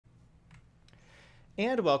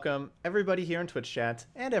And welcome everybody here in Twitch chat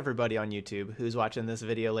and everybody on YouTube who's watching this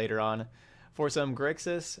video later on for some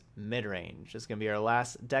Grixis Midrange. This is going to be our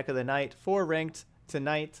last deck of the night for ranked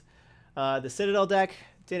tonight. The Citadel deck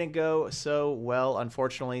didn't go so well,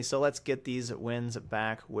 unfortunately, so let's get these wins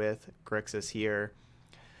back with Grixis here.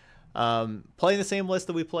 Playing the same list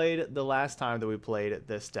that we played the last time that we played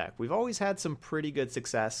this deck. We've always had some pretty good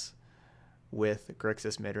success with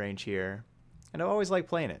Grixis Midrange here, and I always like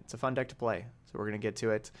playing it. It's a fun deck to play. So we're going to get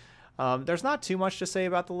to it. There's not too much to say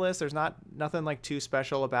about the list. There's nothing like too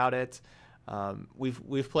special about it.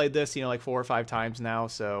 We've played this, like 4 or 5 times now,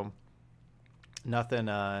 so nothing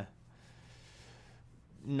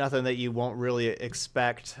nothing that you won't really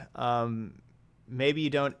expect. Maybe you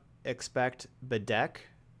don't expect Bedeck,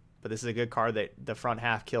 but this is a good card that the front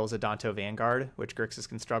half kills a Danto Vanguard, which Grixis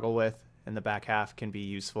can struggle with, and the back half can be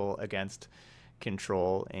useful against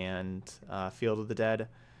Control and Field of the Dead.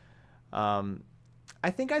 I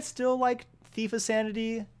think I still like Thief of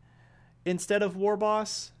Sanity instead of War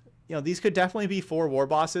Boss. These could definitely be 4 War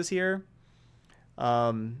Bosses here.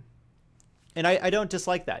 And I don't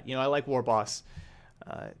dislike that. I like War Boss.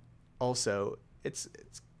 Also, it's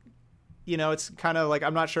kind of like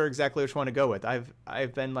I'm not sure exactly which one to go with.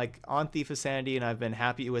 I've been like on Thief of Sanity, and I've been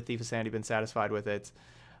happy with Thief of Sanity, been satisfied with it.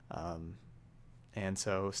 And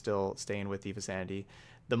so still staying with Thief of Sanity.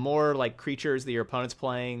 The more like creatures that your opponent's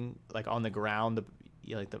playing like on the ground, the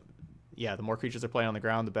more creatures are playing on the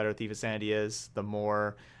ground, the better Thief of Sanity is. The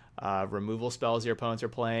more removal spells your opponents are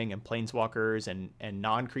playing, and planeswalkers and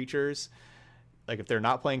non-creatures. Like if they're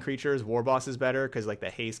not playing creatures, War Boss is better because like the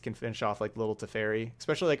haste can finish off like Little Teferi.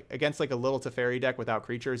 Especially like against like a Little Teferi deck without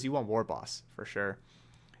creatures, you want War Boss for sure.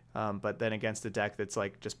 But then against a deck that's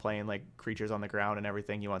like just playing like creatures on the ground and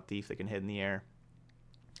everything, you want Thief that can hit in the air.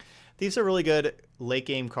 Thief's a really good late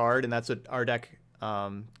game card, and that's what our deck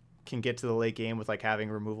can get to the late game with like having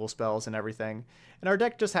removal spells and everything. And our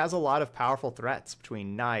deck just has a lot of powerful threats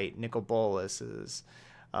between Knight, Nicol Bolas,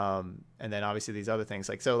 and then obviously these other things.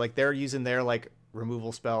 Like they're using their like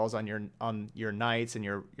removal spells on your Knights and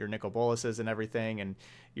your Nicol Bolases and everything, and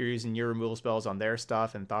you're using your removal spells on their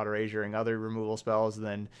stuff and Thought Erasure and other removal spells. And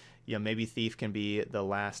then maybe Thief can be the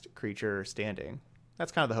last creature standing.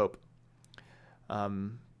 That's kind of the hope.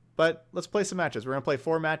 But let's play some matches. We're going to play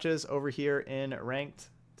 4 matches over here in Ranked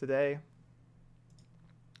today.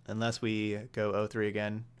 Unless we go 0-3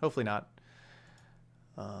 again. Hopefully not.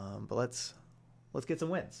 But let's get some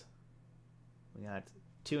wins. We got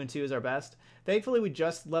 2-2 is our best. Thankfully, we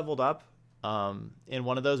just leveled up. In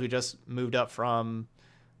one of those, we just moved up from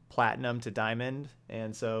Platinum to Diamond.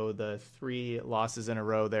 And so the 3 losses in a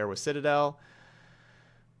row there was Citadel.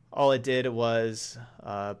 All it did was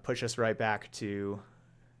push us right back to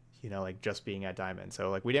like just being at Diamond.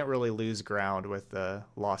 So like we didn't really lose ground with the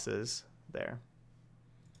losses there.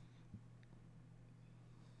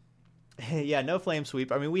 Yeah, no flame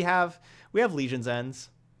sweep. I mean, we have Legion's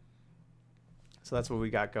Ends. So that's what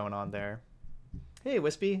we got going on there. Hey,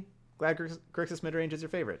 Wispy. Glad Grixis Midrange is your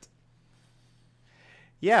favorite.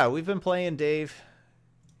 Yeah, we've been playing Dave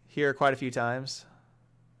here quite a few times.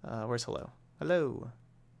 Where's hello? Hello.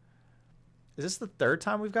 Is this the 3rd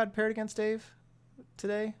time we've got paired against Dave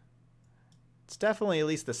today? It's definitely at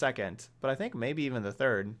least the 2nd, but I think maybe even the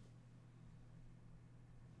 3rd.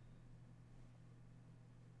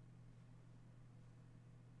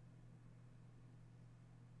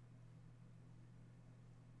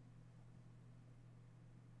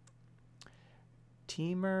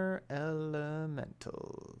 Teamer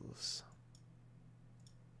Elementals.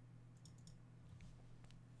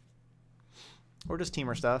 Or just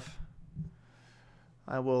Teamer stuff.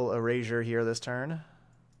 I will Erasure here this turn.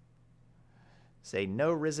 Say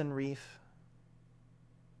no Risen Reef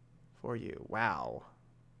for you. Wow.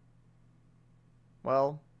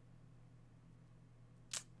 Well,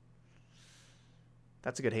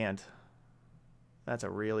 that's a good hand. That's a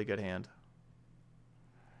really good hand.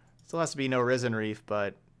 Still has to be no Risen Reef,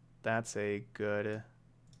 but that's a good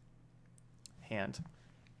hand.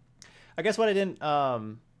 I guess what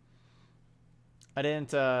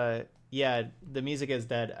yeah, the music is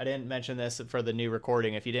dead. I didn't mention this for the new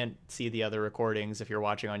recording. If you didn't see the other recordings, if you're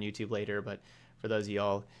watching on YouTube later, but for those of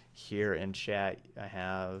y'all here in chat, I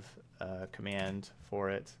have a command for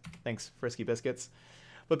it. Thanks, Frisky Biscuits.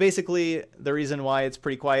 But basically, the reason why it's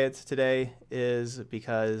pretty quiet today is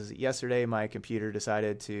because yesterday my computer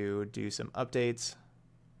decided to do some updates.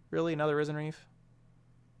 Really, another Risen Reef?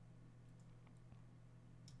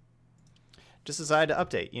 Just decided to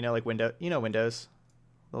update, like Windows.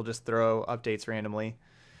 They'll just throw updates randomly.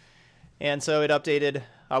 And so it updated.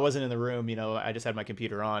 I wasn't in the room, I just had my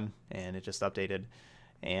computer on and it just updated.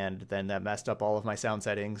 and then that messed up all of my sound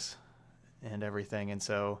settings and everything, and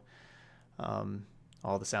so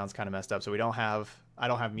all the sounds kind of messed up. So I don't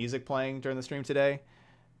have music playing during the stream today,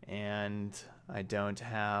 and I don't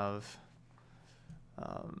have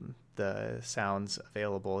the sounds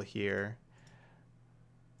available here.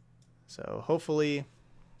 So hopefully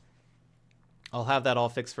I'll have that all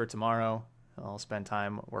fixed for tomorrow. I'll spend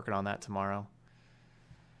time working on that tomorrow.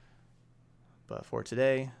 But for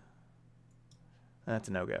today, that's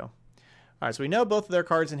a no-go. All right, so we know both of their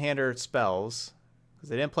cards in hand are spells, because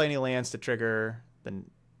they didn't play any lands to trigger the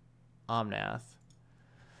Omnath.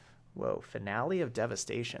 Whoa, Finale of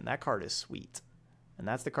Devastation. That card is sweet. And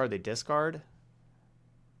that's the card they discard.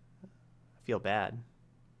 I feel bad,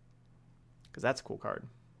 because that's a cool card.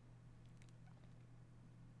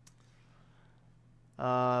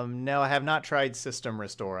 No, I have not tried System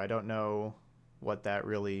Restore. I don't know what that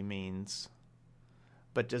really means.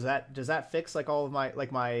 But does that fix like all of my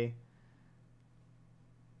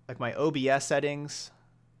my OBS settings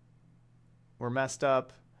were messed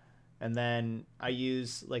up, and then I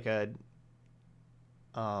use like a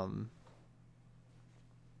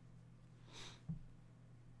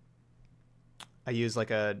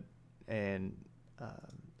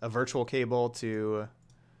a virtual cable to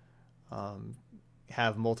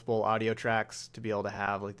have multiple audio tracks to be able to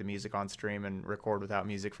have like the music on stream and record without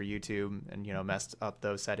music for YouTube, and messed up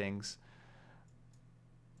those settings.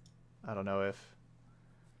 I don't know if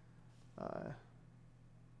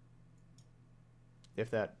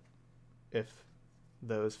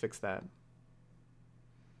those fix that.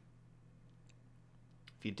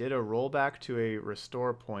 If you did a rollback to a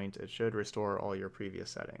restore point, it should restore all your previous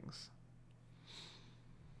settings.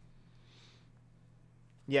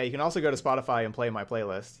 Yeah, you can also go to Spotify and play my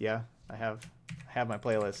playlist. Yeah, I have my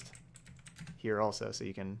playlist here also, so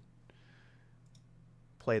you can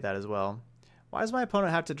play that as well. Why does my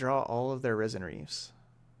opponent have to draw all of their Risen Reefs?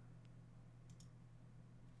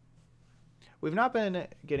 We've not been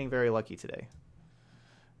getting very lucky today.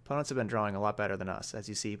 Opponents have been drawing a lot better than us. As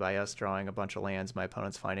you see by us drawing a bunch of lands, my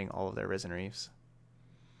opponent's finding all of their Risen Reefs.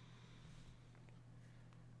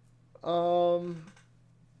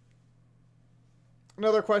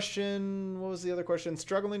 Another question. What was the other question?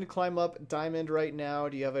 Struggling to climb up Diamond right now.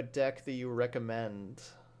 Do you have a deck that you recommend?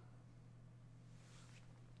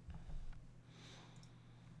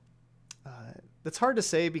 That's hard to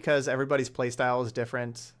say because everybody's playstyle is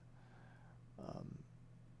different.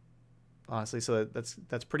 Honestly, so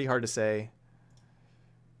that's pretty hard to say.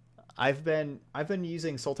 I've been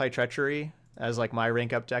using Sultai Treachery as like my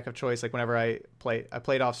rank up deck of choice. Like whenever I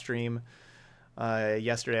played off stream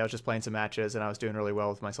yesterday, I was just playing some matches and I was doing really well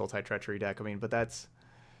with my Sultai Treachery deck. I mean, but that's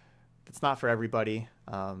not for everybody.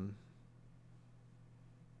 I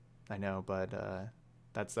know, but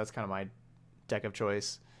that's kind of my deck of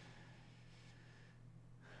choice.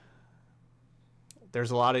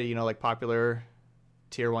 There's a lot of like popular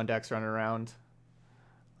tier 1 decks running around.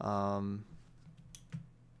 I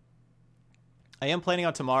am planning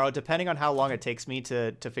on tomorrow, depending on how long it takes me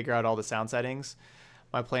to figure out all the sound settings.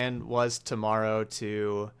 My plan was tomorrow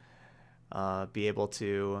to be able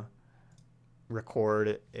to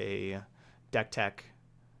record a deck tech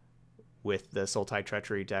with the Sultai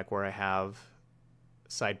Treachery deck where I have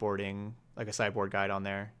sideboarding, like a sideboard guide on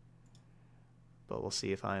there. But we'll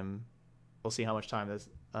see we'll see how much time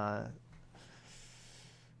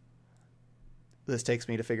this takes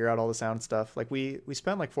me to figure out all the sound stuff. Like we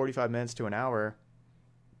spent like 45 minutes to an hour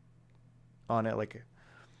on it, like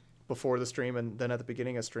before the stream and then at the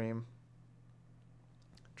beginning of stream,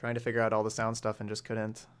 trying to figure out all the sound stuff and just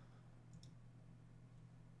couldn't.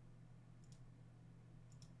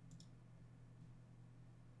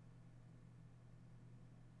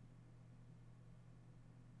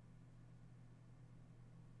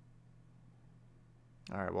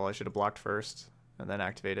 All right, well, I should have blocked first and then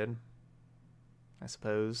activated, I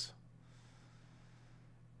suppose.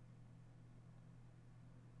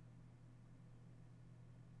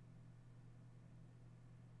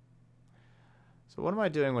 So what am I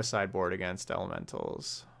doing with sideboard against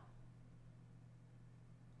elementals?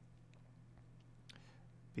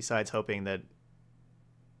 Besides hoping that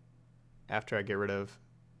after I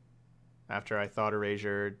Thought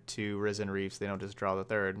Erasure 2 Risen Reefs, they don't just draw the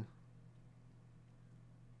third.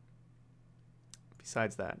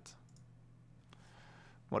 Besides that,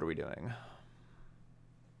 what are we doing?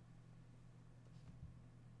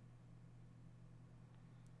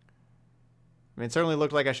 I mean, it certainly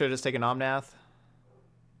looked like I should have just taken Omnath.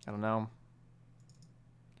 I don't know.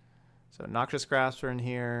 So Noxious Grasp are in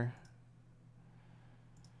here.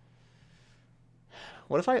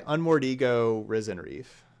 What if I Unmoored Ego Risen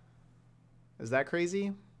Reef? Is that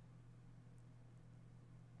crazy?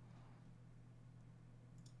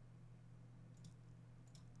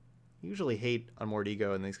 Usually hate Unmoored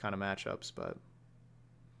Ego in these kind of matchups, but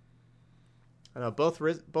I don't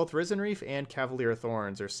know, both Risen Reef and Cavalier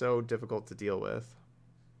Thorns are so difficult to deal with.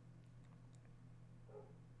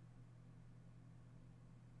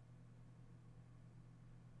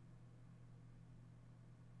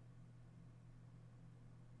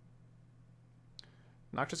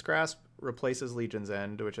 Noxious Grasp replaces Legion's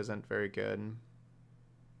End, which isn't very good.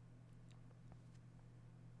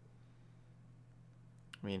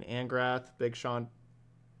 I mean, Angrath, Big Chandra...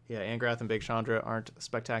 Yeah, Angrath and Big Chandra aren't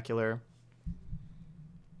spectacular.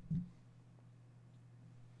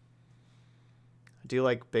 I do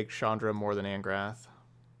like Big Chandra more than Angrath.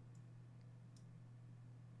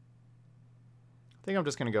 I think I'm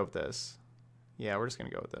just going to go with this. Yeah, we're just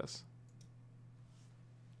going to go with this.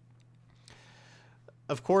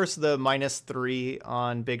 Of course, the -3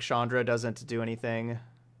 on Big Chandra doesn't do anything.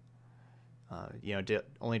 You know,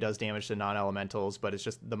 only does damage to non-elementals, but it's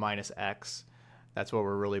just the -X. That's what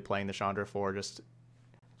we're really playing the Chandra for. Just,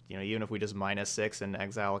 you know, even if we just -6 and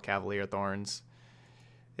exile Cavalier Thorns,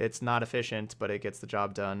 it's not efficient, but it gets the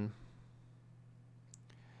job done.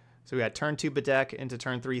 So we got turn 2 Bedeck into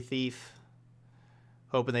turn 3 Thief,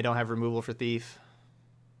 hoping they don't have removal for Thief.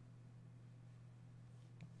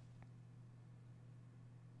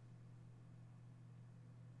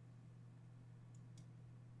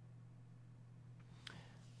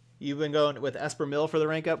 You've been going with Esper Mill for the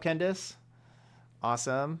rank up, Kendis.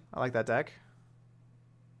 Awesome. I like that deck.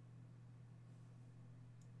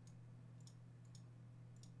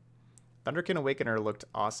 Thunderkin Awakener looked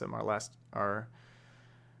awesome our last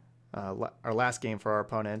game for our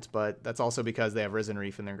opponent, but that's also because they have Risen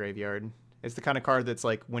Reef in their graveyard. It's the kind of card that's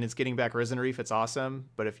like, when it's getting back Risen Reef, it's awesome,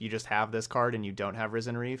 but if you just have this card and you don't have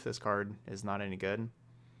Risen Reef, this card is not any good.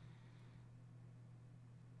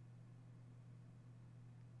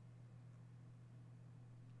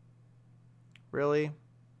 Really?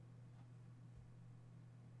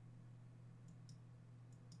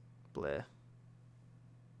 Bleh.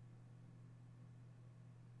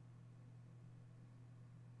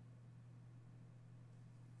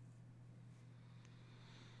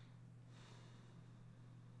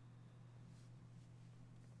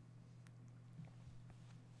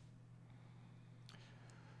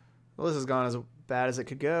 Well, this has gone as bad as it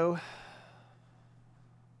could go.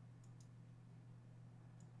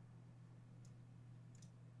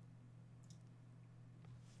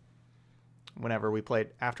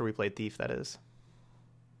 After we played Thief, that is.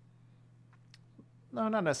 No,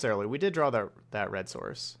 not necessarily. We did draw that red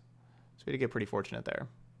source, so we did get pretty fortunate there.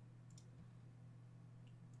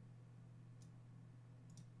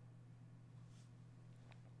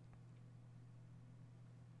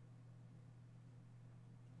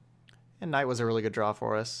 And Knight was a really good draw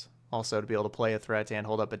for us, also to be able to play a threat and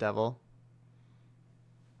hold up a devil.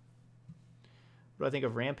 What do I think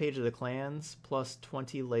of Rampage of the Clans plus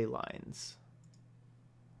 20 ley lines?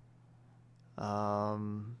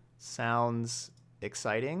 Sounds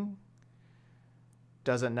exciting.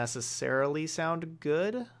 Doesn't necessarily sound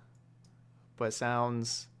good, but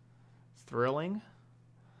sounds thrilling.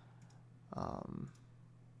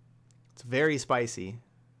 It's very spicy.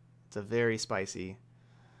 It's a very spicy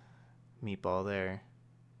meatball there.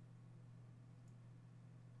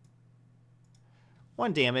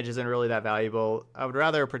 1 damage isn't really that valuable. I would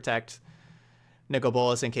rather protect Nicol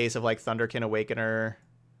Bolas in case of like Thunderkin Awakener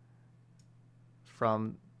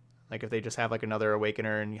from, like, if they just have like another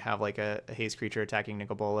Awakener and you have like a haste creature attacking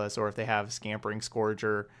Nicol Bolas, or if they have Scampering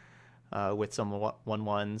Scourger with some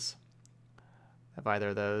 1/1s. Have either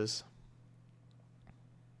of those.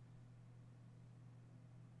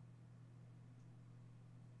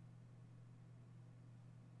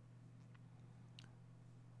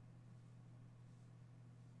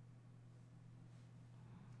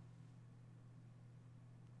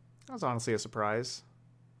 That was honestly a surprise.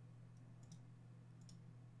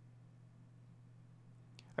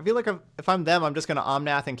 I feel like if I'm them, I'm just going to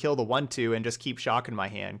Omnath and kill the 1/2 and just keep Shock in my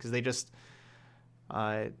hand, because they just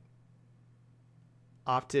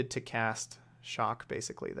opted to cast Shock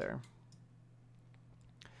basically there.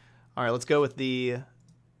 All right, let's go with the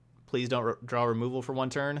please don't draw removal for 1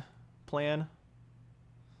 turn plan.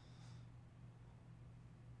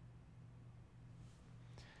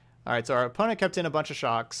 All right, so our opponent kept in a bunch of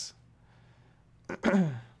Shocks.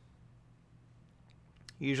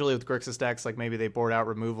 Usually with Grixis decks, like maybe they board out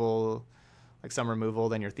removal, like some removal,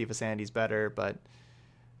 then your Thief of Sanity's better, but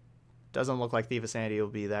doesn't look like Thief of Sanity will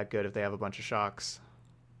be that good if they have a bunch of Shocks.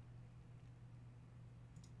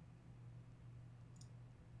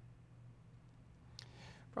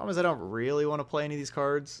 Problem is I don't really want to play any of these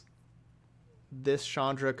cards. This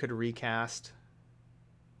Chandra could recast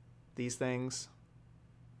these things.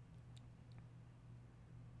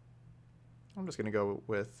 I'm just gonna go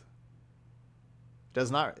with it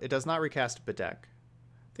does not recast Bedeck.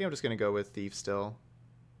 I think I'm just gonna go with Thief still.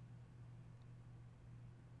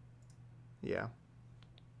 Yeah.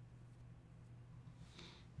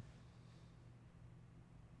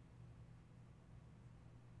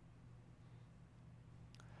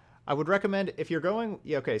 I would recommend if you're going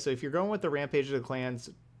so if you're going with the Rampage of the Clans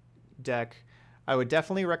deck, I would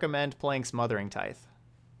definitely recommend playing Smothering Tithe.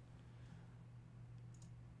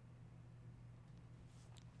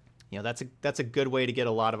 That's a good way to get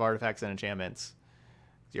a lot of artifacts and enchantments.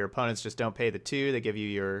 Your opponents just don't pay the 2, they give you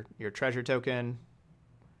your treasure token.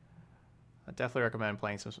 I definitely recommend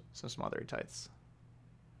playing some Smothering Tithes.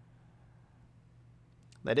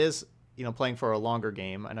 That is, playing for a longer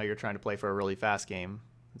game. I know you're trying to play for a really fast game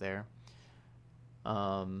there.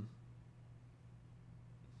 Of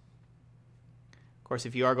course,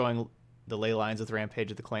 if you are going the ley lines with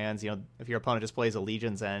Rampage of the Clans, if your opponent just plays a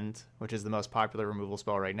Legion's End, which is the most popular removal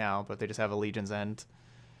spell right now, but if they just have a Legion's End,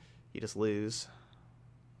 you just lose. So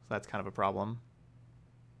that's kind of a problem.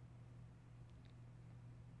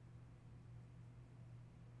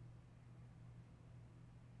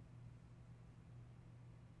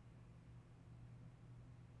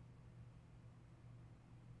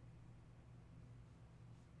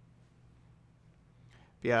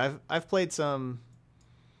 But yeah, I've played some.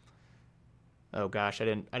 Oh gosh, I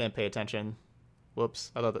didn't pay attention.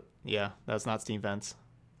 Whoops. I thought that's not Steam Vents.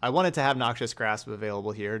 I wanted to have Noxious Grasp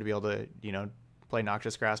available here to be able to, play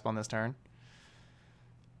Noxious Grasp on this turn.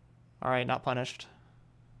 All right, not punished.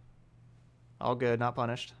 All good, not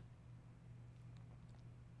punished.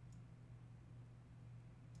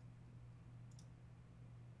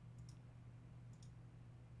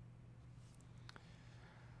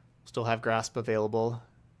 Still have Grasp available.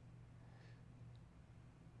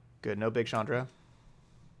 Good, no big Chandra.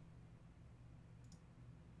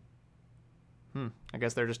 I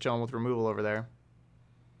guess they're just chilling with removal over there.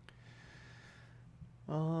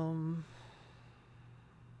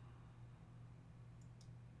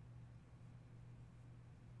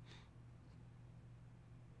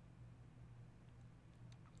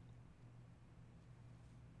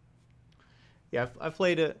 Yeah, I've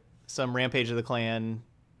played some Rampage of the Clan,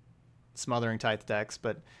 Smothering Tithe decks,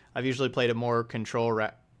 but I've usually played a more control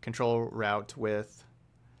route with.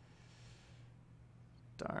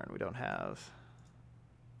 Darn, we don't have.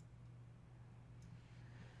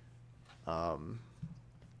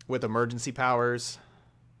 With emergency powers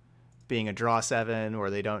being a draw 7, or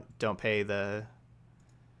they don't pay the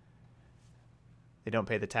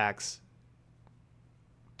tax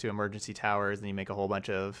to emergency towers, and you make a whole bunch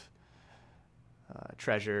of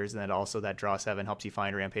treasures, and then also that draw 7 helps you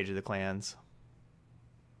find Rampage of the Clans.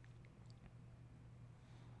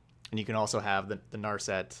 And you can also have the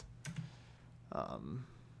Narset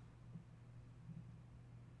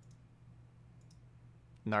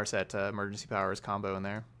emergency powers combo in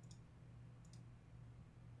there.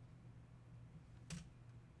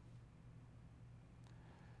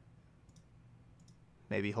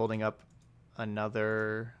 Maybe holding up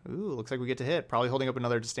another. Ooh, looks like we get to hit. Probably holding up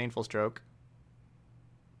another Disdainful Stroke.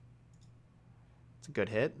 It's a good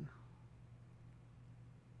hit.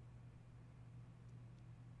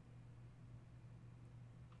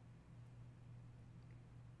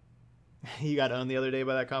 You got owned the other day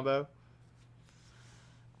by that combo?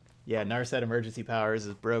 Yeah, Narset emergency powers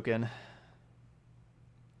is broken.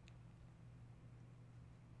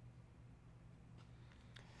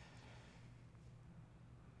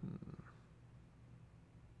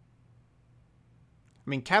 I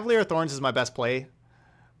mean, Cavalier of Thorns is my best play,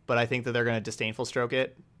 but I think that they're going to Disdainful Stroke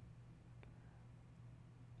it.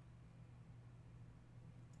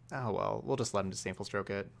 Oh, well, we'll just let them Disdainful Stroke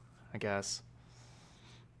it, I guess.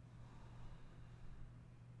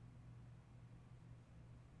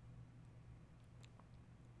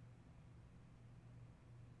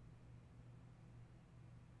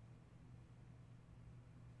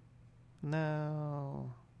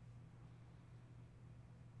 No.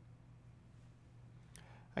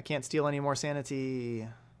 I can't steal any more sanity.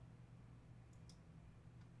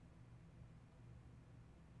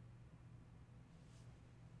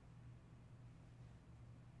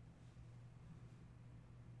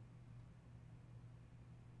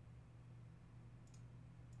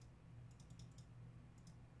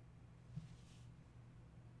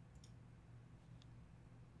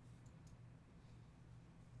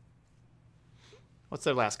 What's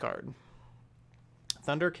their last card?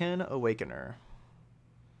 Thunderkin Awakener.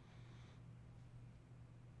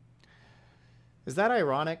 Is that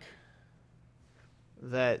ironic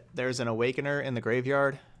that there's an Awakener in the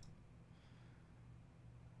graveyard?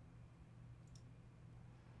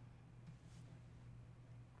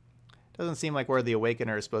 Doesn't seem like where the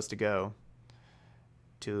Awakener is supposed to go.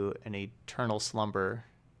 To an eternal slumber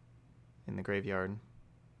in the graveyard.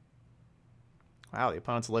 Wow, the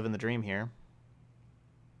opponent's living the dream here.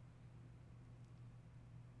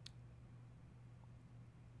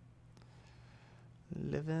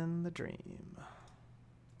 Living the dream.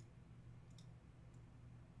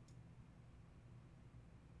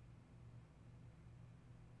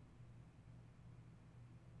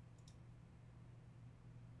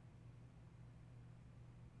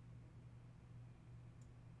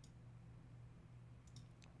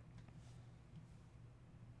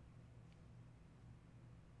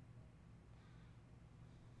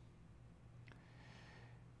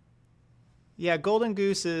 Yeah, Golden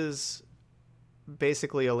Goose is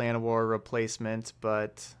basically a Land War replacement,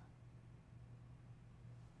 but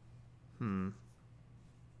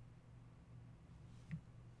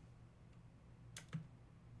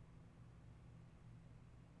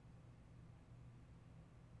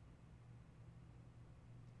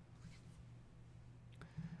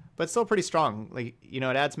but still pretty strong. Like, you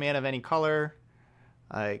know, it adds mana of any color.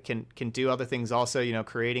 Can do other things also, you know,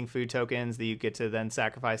 creating food tokens that you get to then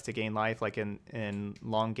sacrifice to gain life, like in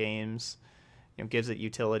long games. You know, gives it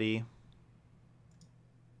utility.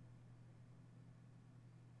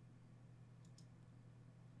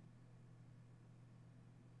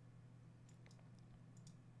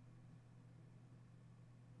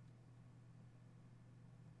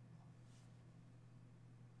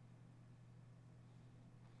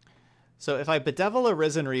 So if I Bedevil a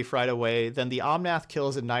Risen Reef right away, then the Omnath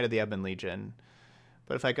kills a Knight of the Ebon Legion.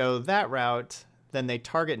 But if I go that route, then they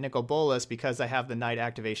target Nicol Bolas because I have the Knight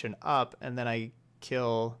activation up, and then I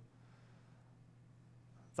kill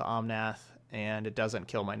the Omnath, and it doesn't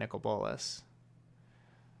kill my Nicol Bolas.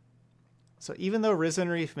 So even though Risen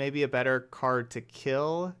Reef may be a better card to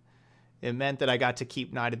kill, it meant that I got to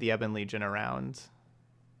keep Knight of the Ebon Legion around.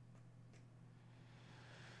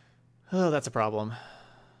 Oh, that's a problem.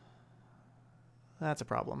 That's a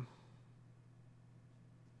problem.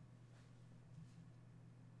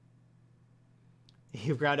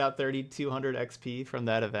 You ground out 3,200 XP from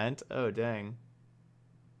that event? Oh, dang.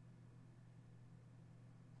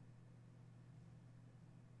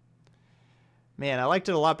 Man, I liked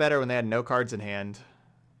it a lot better when they had no cards in hand.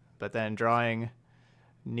 But then drawing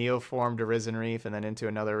Neoform to Risen Reef and then into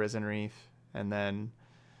another Risen Reef. And then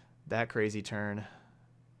that crazy turn.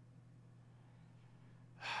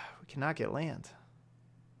 We cannot get land.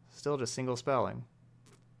 Still just single spelling.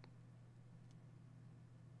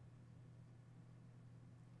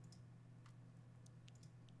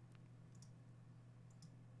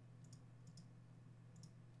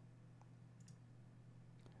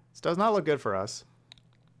 This does not look good for us.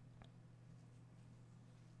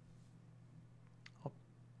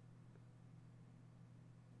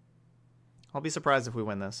 I'll be surprised if we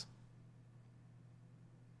win this.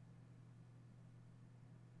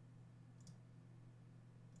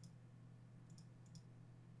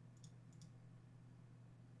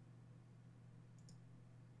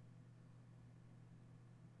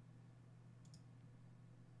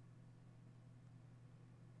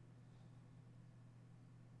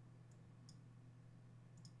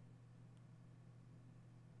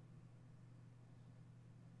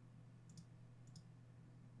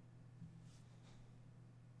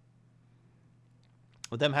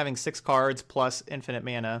 With them having 6 cards plus infinite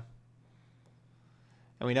mana.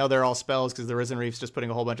 And we know they're all spells because the Risen Reef's just putting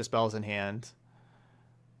a whole bunch of spells in hand.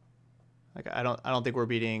 Like I don't think we're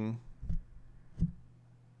beating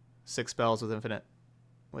 6 spells with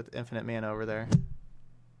infinite mana over there.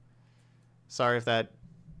 Sorry if that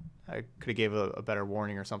I could have gave a better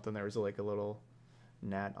warning or something. There was like a little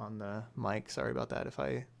gnat on the mic. Sorry about that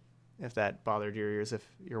if that bothered your ears if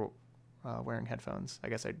you're wearing headphones. I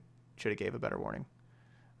guess I should have gave a better warning.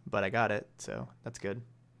 But I got it, so that's good.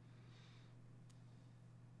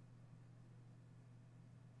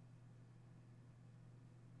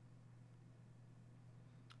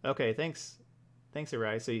 Okay, thanks,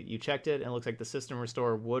 Arai. So you checked it, and it looks like the system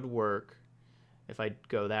restore would work if I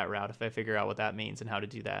go that route, if I figure out what that means and how to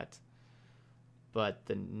do that. But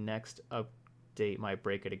the next update might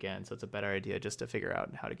break it again, so it's a better idea just to figure out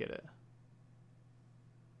how to get it.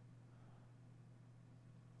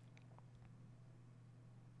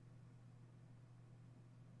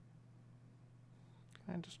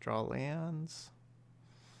 Can I just draw lands?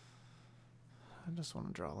 I just want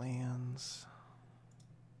to draw lands.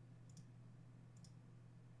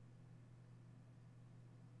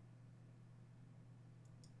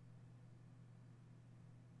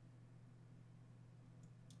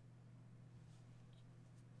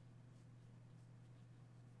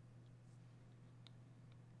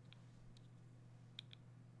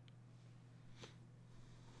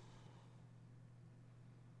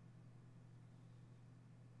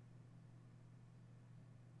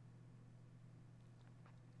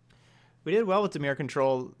 We did well with Dimir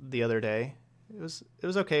Control the other day. It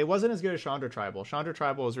was okay. It wasn't as good as Chandra Tribal. Chandra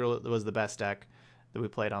Tribal was the best deck that we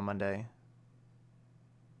played on Monday.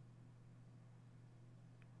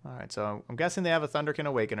 All right, so I'm guessing they have a Thunderkin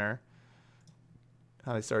Awakener.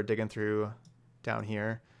 They started digging through down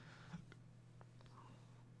here.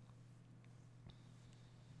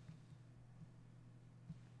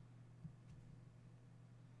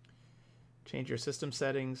 Change your system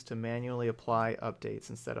settings to manually apply updates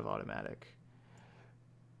instead of automatic.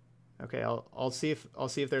 Okay, I'll see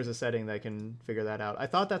if there's a setting that can figure that out. I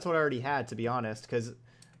thought that's what I already had, to be honest, because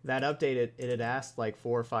that update it had asked like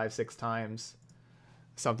 4, 5, 6 times,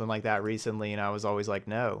 something like that recently, and I was always like,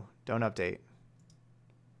 no, don't update.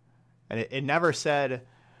 And it never said,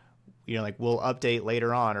 you know, like we'll update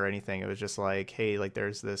later on or anything. It was just like, hey, like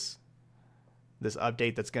there's this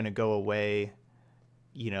update that's gonna go away,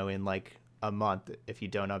 you know, in like a month. If you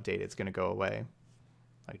don't update, it's gonna go away.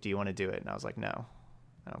 Like, do you want to do it? And I was like, no,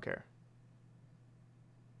 I don't care.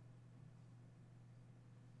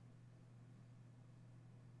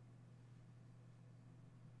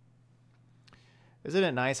 Isn't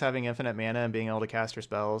it nice having infinite mana and being able to cast your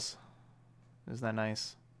spells? Isn't that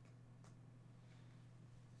nice?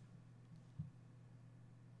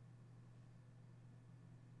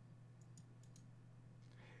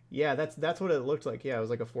 Yeah, that's what it looked like. Yeah, it was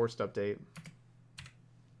like a forced update.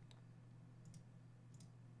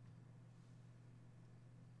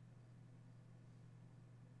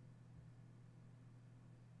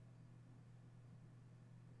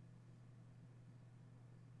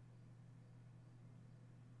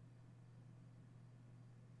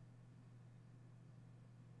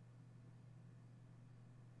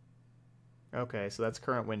 Okay, so that's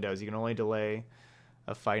current windows. You can only delay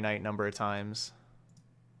a finite number of times.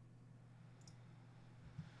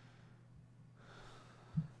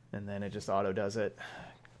 And then it just auto does it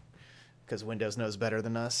because Windows knows better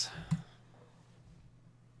than us.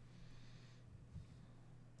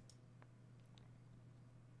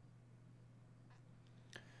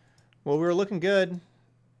 Well, we were looking good.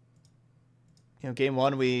 You know, game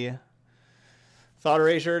one, we Thought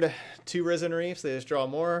Erasured 2 Risen Reefs. They just draw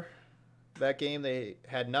more. That game, they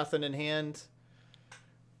had nothing in hand.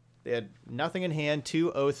 They had nothing in hand,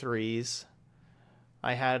 2 0-3s.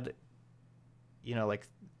 I had, you know, like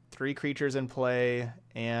 3 creatures in play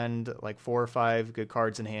and like 4 or 5 good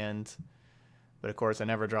cards in hand. But of course, I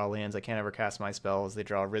never draw lands. I can't ever cast my spells. They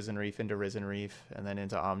draw Risen Reef into Risen Reef, and then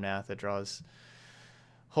into Omnath. It draws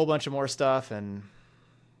a whole bunch of more stuff, and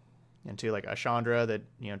into like a Chandra that,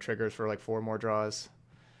 you know, triggers for like 4 more draws.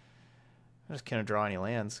 I just couldn't draw any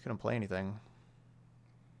lands. Couldn't play anything.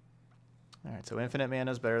 All right, so infinite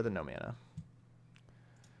mana is better than no mana.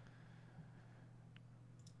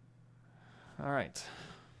 All right.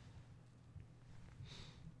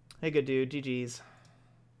 Hey, good dude. GG's.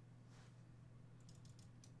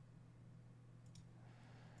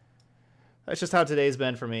 That's just how today's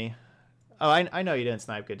been for me. Oh, I know you didn't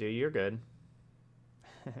snipe, good dude. You're good.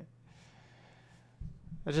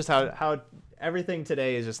 That's just how everything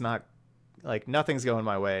today is just not, like, nothing's going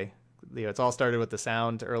my way. You know, it's all started with the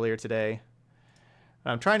sound earlier today.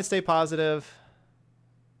 I'm trying to stay positive.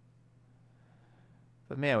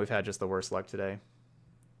 But man, we've had just the worst luck today.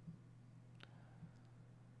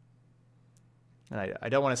 And I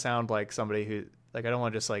don't want to sound like somebody who, like, I don't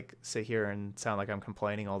want to just like sit here and sound like I'm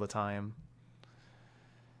complaining all the time.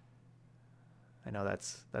 I know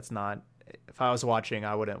that's not, if I was watching,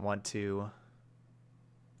 I wouldn't want to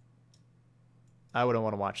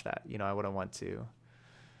watch that. You know, I wouldn't want to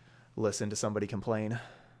listen to somebody complain.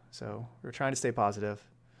 So we're trying to stay positive.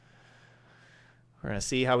 We're going to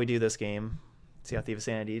see how we do this game. See how Thief of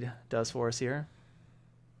Sanity does for us here.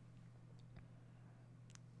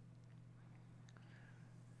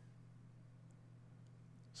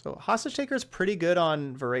 So Hostage Taker is pretty good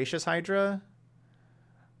on Voracious Hydra,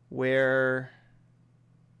 where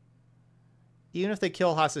even if they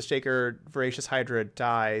kill Hostage Taker, Voracious Hydra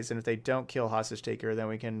dies, and if they don't kill Hostage Taker, then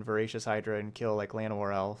we can Voracious Hydra and kill like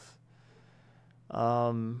Llanowar Elf.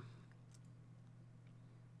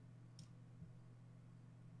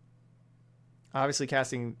 Obviously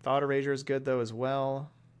casting Thought Erasure is good though as well.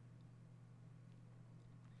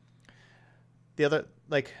 The other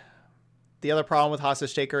problem with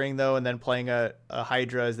Hostage Takering though, and then playing a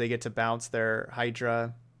Hydra, is they get to bounce their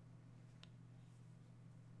Hydra.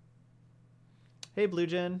 Hey, Blue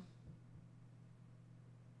Jin.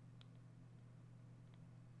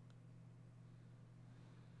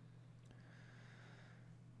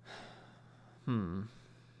 It's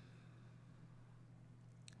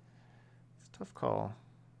a tough call.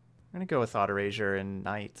 I'm going to go with Thought Erasure and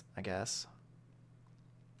Knight, I guess.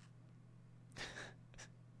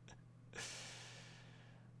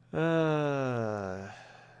 Yep.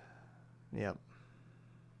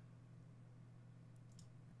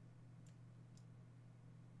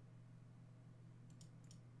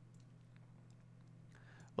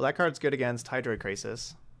 Well, that card's good against Hydroid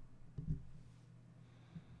Crisis.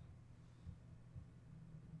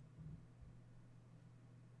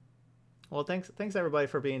 Well, thanks everybody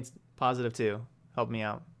for being positive too. Help me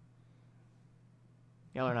out.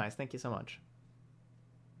 Y'all are nice. Thank you so much.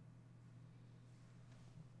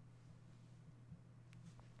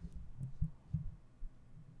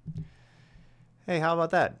 Hey, how about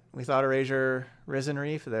that? We thought Erasure Risen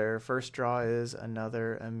Reef. Their first draw is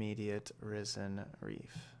another immediate Risen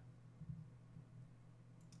Reef.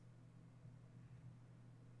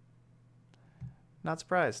 Not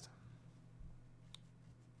surprised.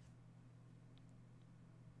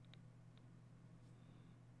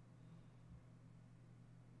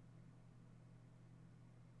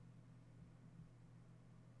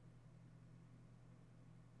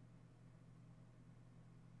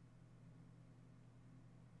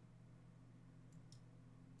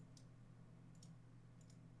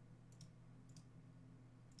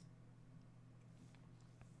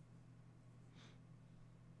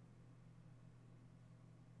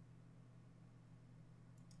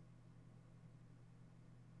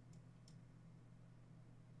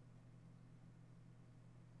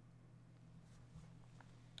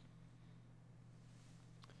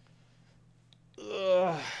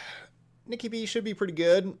 Nikki B should be pretty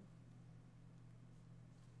good.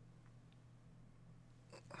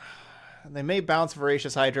 They may bounce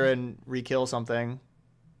Voracious Hydra and re-kill something.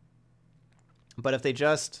 But if they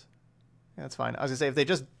just... Yeah, that's fine. I was going to say, if they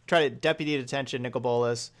just try to Deputy Detention Nicol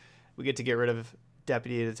Bolas, we get to get rid of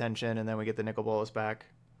Deputy Detention, and then we get the Nicol Bolas back.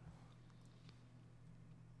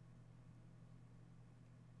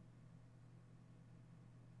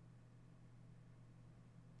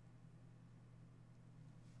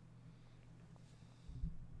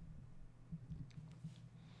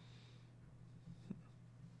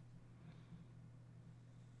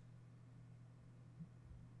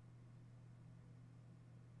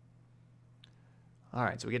 All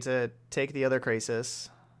right, so we get to take the other Crisis.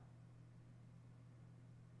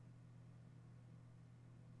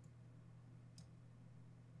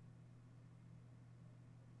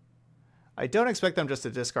 I don't expect them just to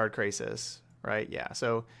discard Crisis, right? Yeah,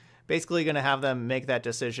 so basically going to have them make that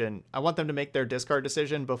decision. I want them to make their discard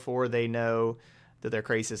decision before they know that their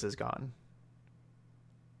Crisis is gone.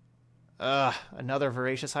 Another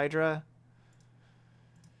Voracious Hydra?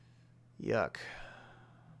 Yuck.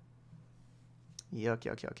 Yuck,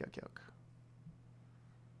 yuck, yuck, yuck, yuck.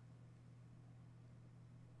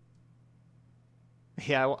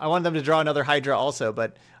 Yeah, I wanted them to draw another Hydra also,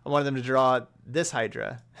 but I wanted them to draw this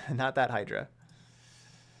Hydra, not that Hydra.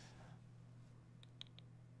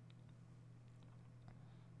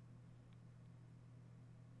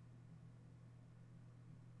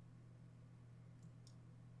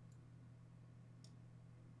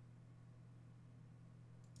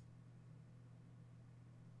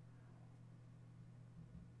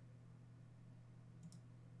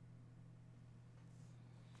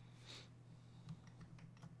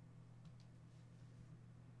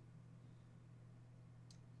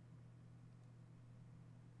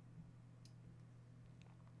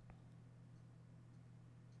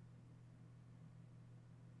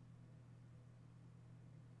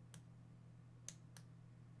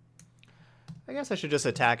 I guess I should just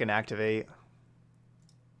attack and activate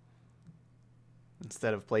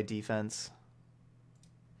instead of play defense.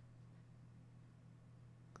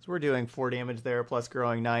 Because we're doing 4 damage there plus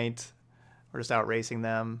Growing Knight. We're just out racing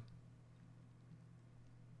them.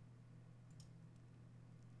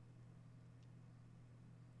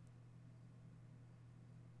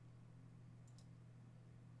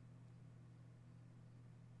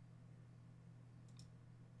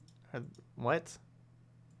 What?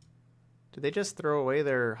 Did they just throw away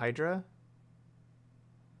their Hydra?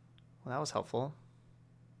 Well, that was helpful.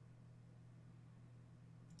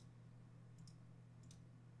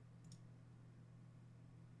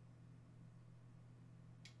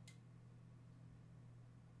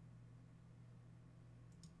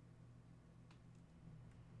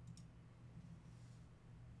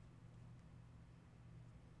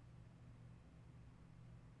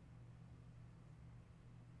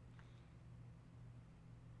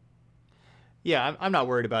 Yeah, I'm not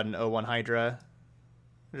worried about an 0-1 Hydra,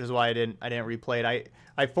 which is why I didn't replay it.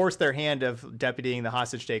 I forced their hand of deputying the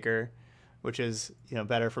Hostage Taker, which is, you know,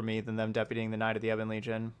 better for me than them deputying the Knight of the Ebon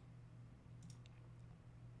Legion.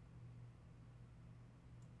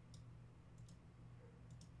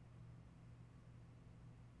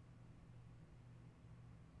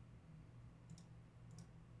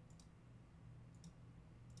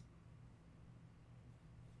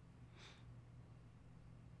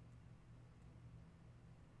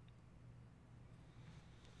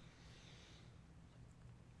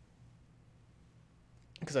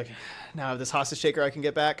 Because I now have this hostage taker I can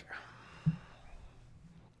get back.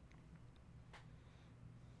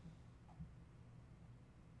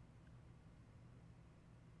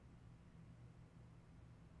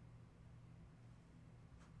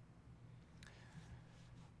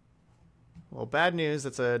 Well, bad news.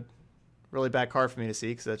 That's a really bad card for me to see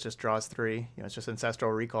because that just draws 3. You know, it's just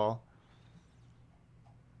Ancestral Recall.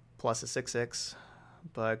 Plus a 6/6.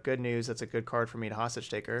 But good news, that's a good card for me to hostage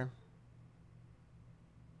taker.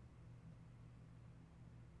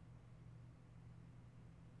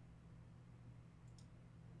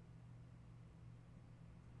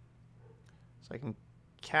 So I can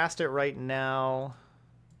cast it right now.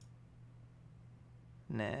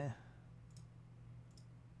 Nah.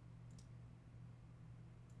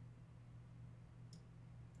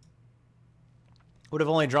 Would have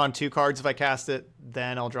only drawn 2 cards if I cast it.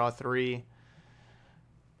 Then I'll draw 3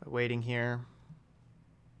 by waiting here.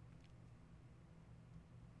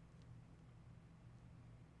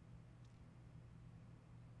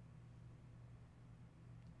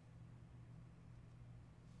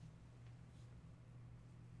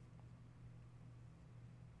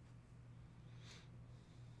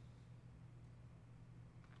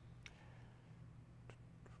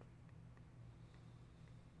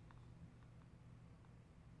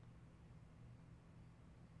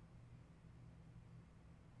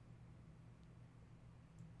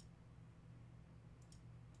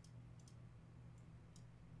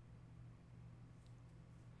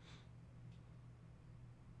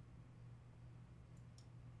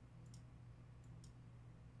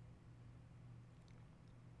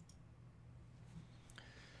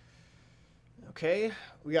 Okay,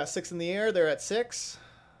 we got 6 in the air. They're at 6.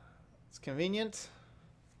 It's convenient.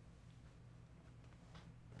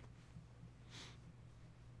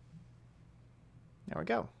 There we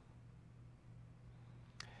go.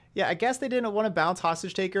 Yeah, I guess they didn't want to bounce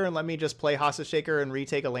Hostage Taker and let me just play Hostage Taker and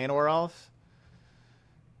retake a Llanowar off.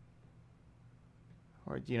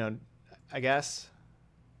 Or, you know, I guess.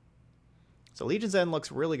 So Legion's End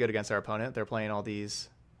looks really good against our opponent. They're playing all these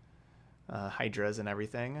Hydras and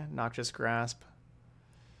everything. Noxious Grasp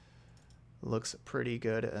looks pretty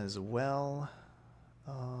good as well.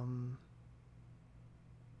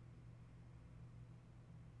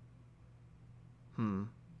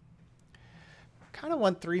 Kind of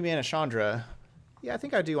want 3 mana Chandra. Yeah, I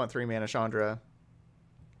think I do want 3 mana Chandra.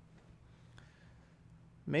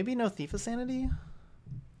 Maybe no Thief of Sanity?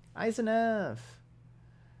 Eisenf.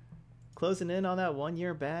 Closing in on that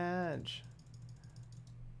 1-year badge.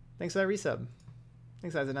 Thanks for that resub.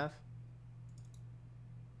 Thanks, Eisenf.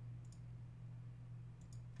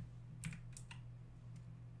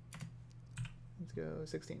 Let's go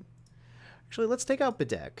 16. Actually, let's take out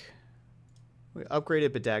Bedeck. We upgraded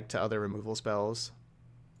Bedeck to other removal spells.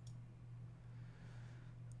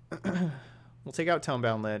 We'll take out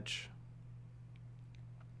Tonebound Lich.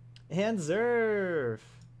 And Zerf.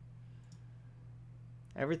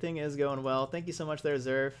 Everything is going well. Thank you so much there,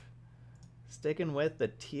 Zerf. Sticking with the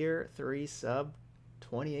tier 3 sub,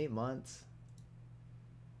 28 months.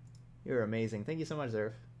 You're amazing. Thank you so much,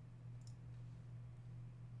 Zerf.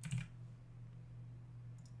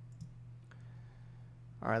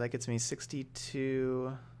 All right, that gets me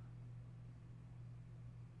 62.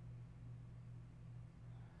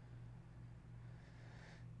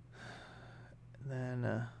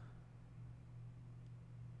 Then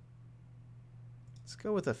let's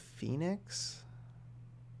go with a Phoenix.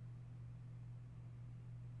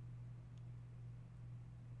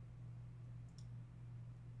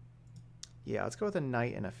 Yeah, let's go with a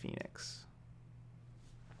Knight and a Phoenix.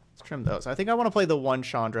 Let's trim those. I think I want to play the 1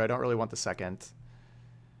 Chandra. I don't really want the 2nd.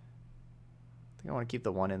 I think I want to keep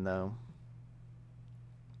the 1 in, though.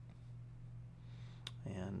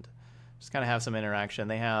 And just kind of have some interaction.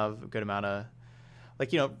 They have a good amount of...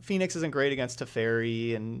 Like, you know, Phoenix isn't great against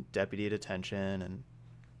Teferi and Deputy Detention and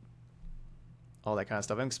all that kind of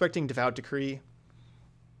stuff. I'm expecting Devout Decree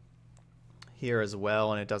here as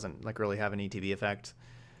well, and it doesn't, like, really have an ETB effect.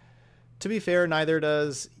 To be fair, neither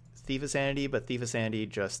does Thief of Sanity, but Thief of Sanity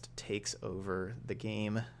just takes over the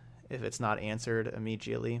game if it's not answered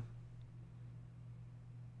immediately.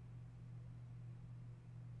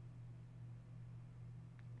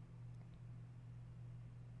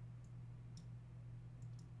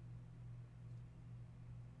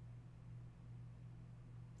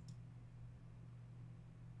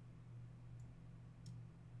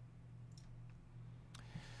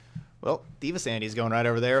 Well, Thief of Sanity's going right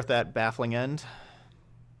over there with that baffling end.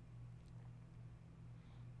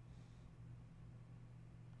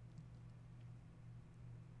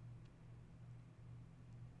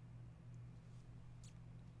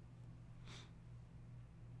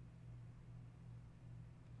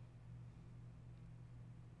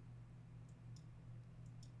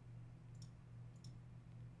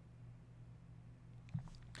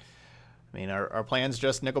 mean, our plan's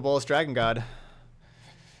just Nicol Bolas Dragon God.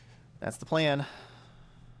 That's the plan.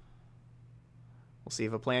 We'll see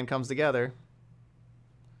if a plan comes together.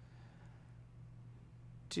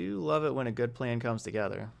 Do love it when a good plan comes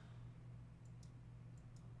together.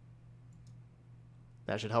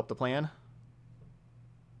 That should help the plan.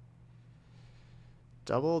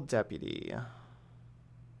 Double Deputy.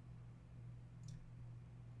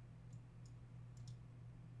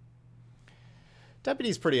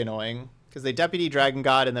 Deputy's pretty annoying, because they Deputy Dragon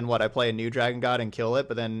God, and then what, I play a new Dragon God and kill it,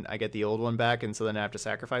 but then I get the old one back, and so then I have to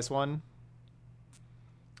sacrifice one.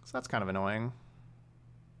 So that's kind of annoying.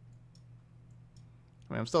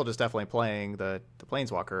 I mean, I'm still just definitely playing the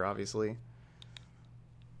Planeswalker, obviously.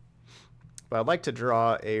 But I'd like to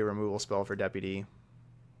draw a removal spell for Deputy.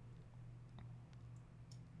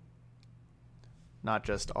 Not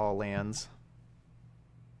just all lands.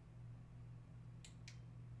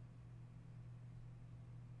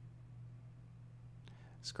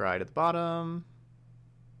 Scry at the bottom.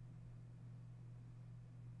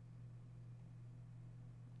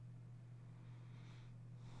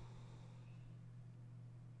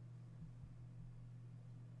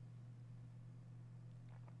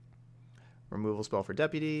 Removal spell for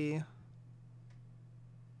Deputy.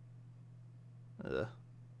 Ugh.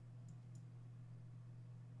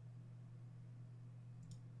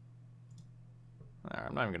 Alright,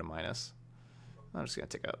 I'm not even going to minus. I'm just going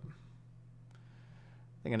to tick up.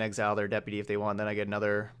 They can exile their Deputy if they want, then I get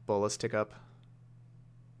another Bolas tick up.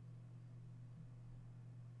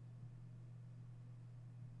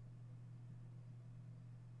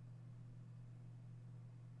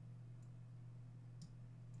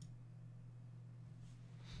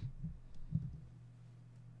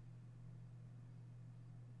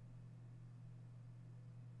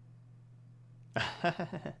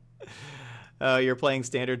 You're playing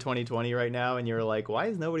Standard 2020 right now, and you're like, why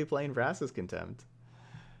is nobody playing Vraska's Contempt?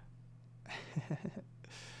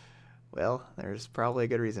 Well, there's probably a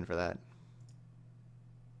good reason for that.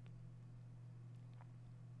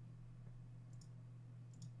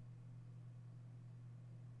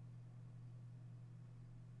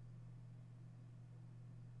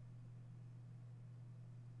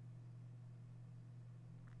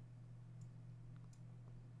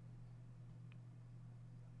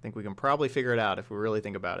 I think we can probably figure it out if we really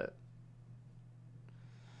think about it.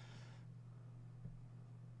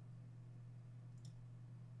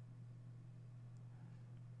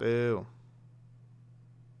 Boo.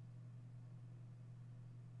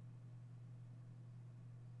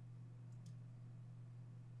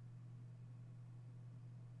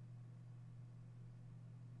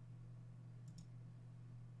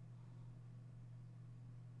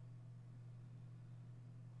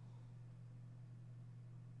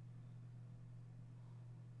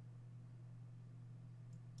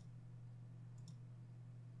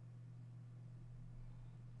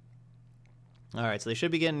 All right, so they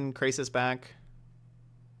should be getting Grixis back,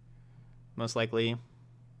 most likely.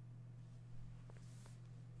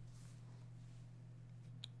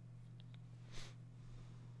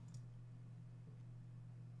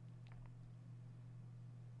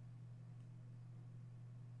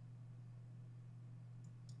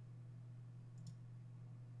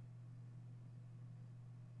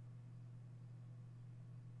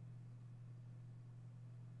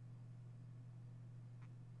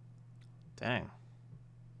 Dang.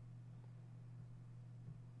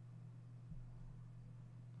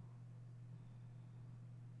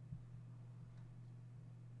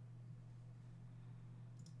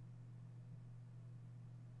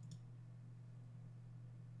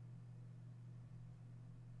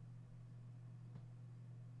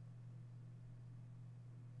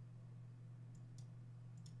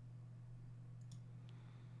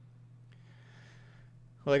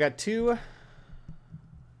 Well, I got two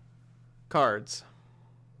cards.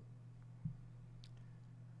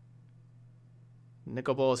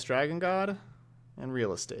 Nicol Bolas Dragon God and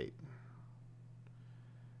Real Estate.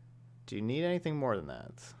 Do you need anything more than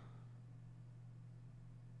that?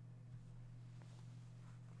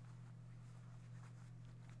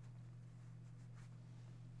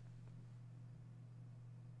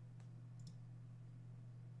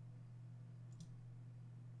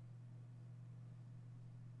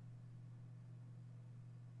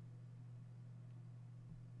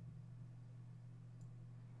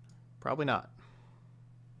 Probably not.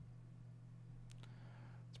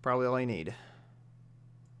 It's probably all I need.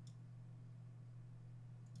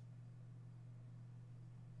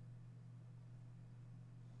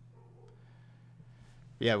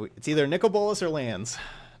 Yeah, it's either Nicol Bolas or lands.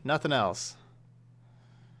 Nothing else.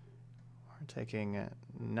 We're taking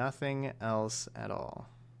nothing else at all.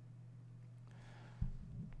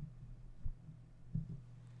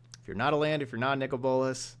 you're not a land, if you're not Nicol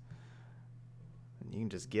Bolas, you can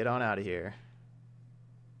just get on out of here.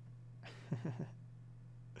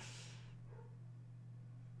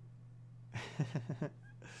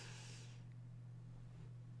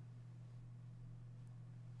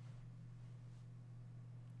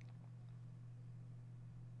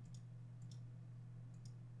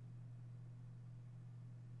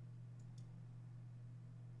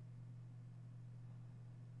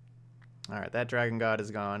 All right, that Dragon God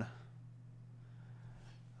is gone,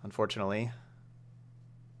 unfortunately.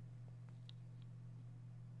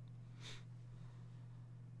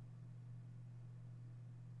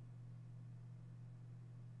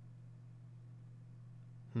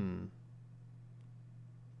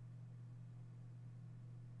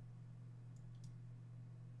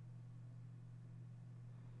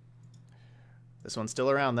 This one's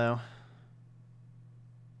still around, though.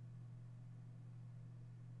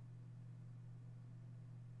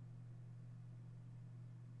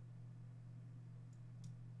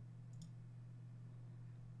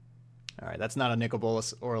 All right, that's not a Nicol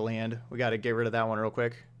Bolas or a land. We got to get rid of that one real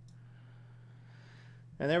quick.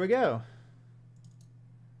 And there we go.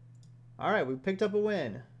 All right, we picked up a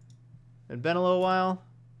win. It's been a little while,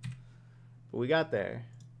 but we got there.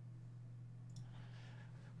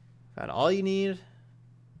 And all you need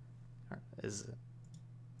is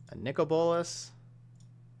a Nicol Bolas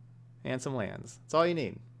and some lands. That's all you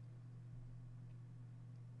need.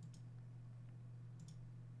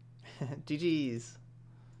 GG's.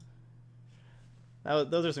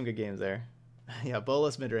 Those are some good games there. Yeah,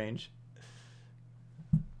 Bolas Midrange.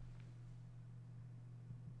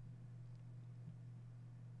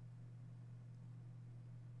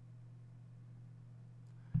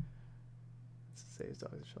 Saves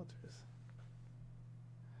dogs and shelters.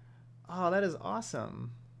 Oh, that is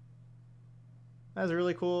awesome. That's a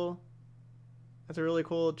really cool. That's a really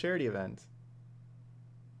cool charity event.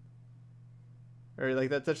 Or like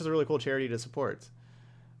that's just a really cool charity to support.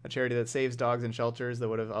 A charity that saves dogs and shelters that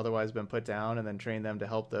would have otherwise been put down, and then train them to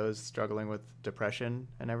help those struggling with depression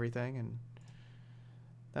and everything. And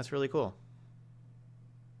that's really cool.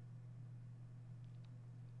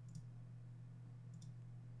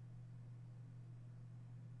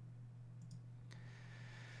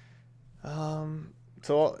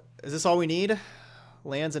 So is this all we need?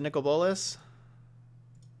 Lands and Nicol Bolas?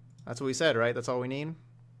 That's what we said, right? That's all we need?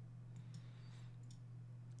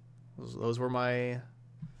 Those were my...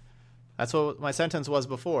 That's what my sentence was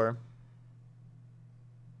before.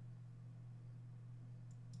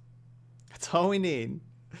 That's all we need.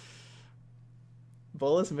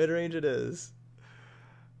 Bolas Midrange it is.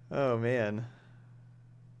 Oh, man.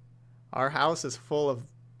 Our house is full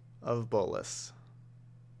of Bolas.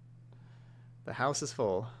 The house is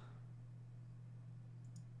full.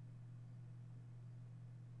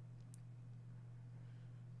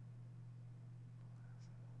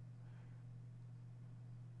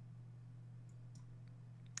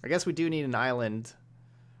 I guess we do need an island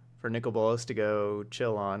for Nicol Bolas to go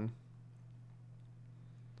chill on.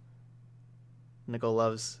 Nicol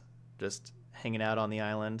loves just hanging out on the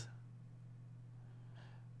island.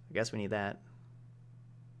 I guess we need that.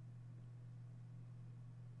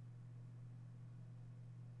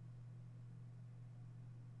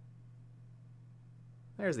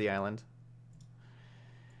 There's the island.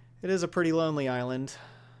 It is a pretty lonely island.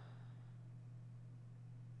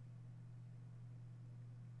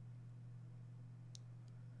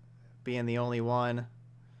 Being the only one.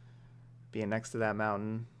 Being next to that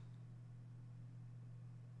mountain.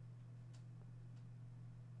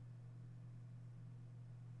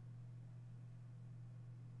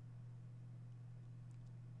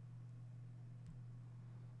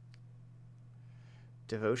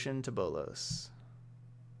 Devotion to Bolas.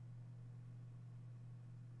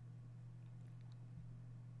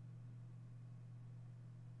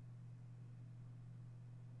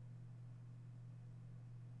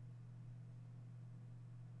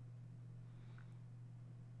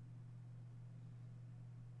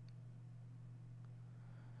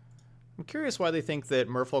 I'm curious why they think that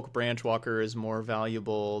Merfolk Branchwalker is more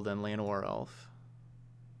valuable than Llanowar Elf.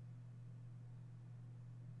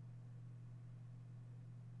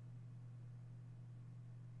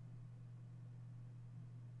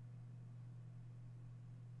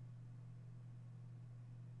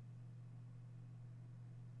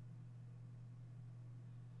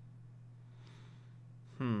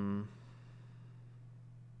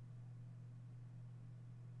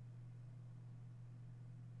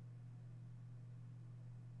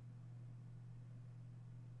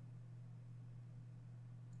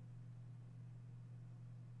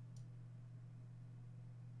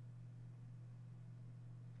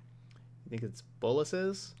 think it's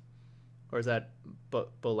Bolas's? Or is that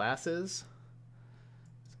Bolas's?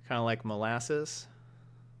 Kind of like molasses.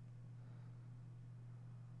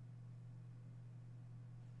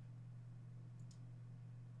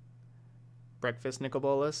 Breakfast nickel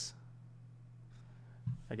bolas.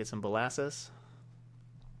 I get some molasses.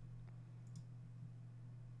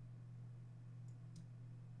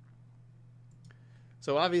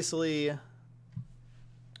 So obviously,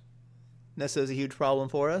 Nissa is a huge problem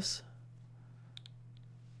for us.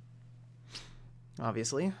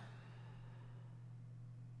 Obviously.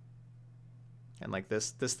 And like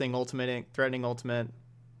this thing ultimating, threatening ultimate.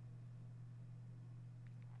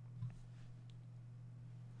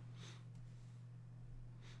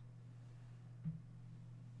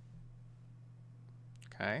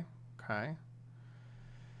 Okay, okay.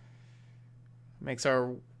 Makes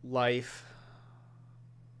our life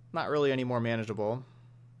not really any more manageable.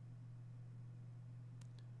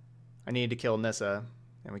 I need to kill Nissa,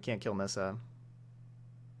 and we can't kill Nissa.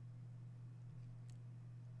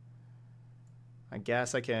 I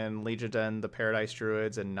guess I can Legion Den the Paradise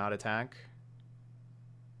Druids and not attack.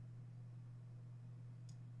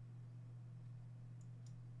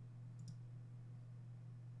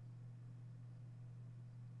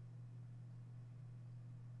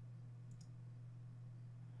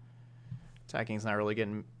 Attacking's not really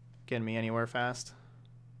getting me anywhere fast.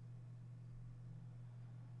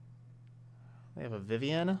 They have a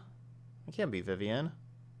Vivian? It can't be Vivian.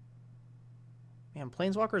 Man,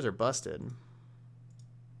 Planeswalkers are busted.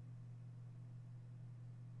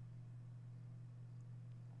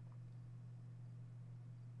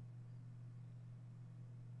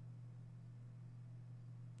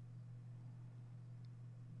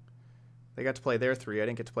 They got to play their 3. I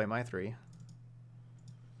didn't get to play my 3.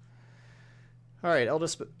 All right,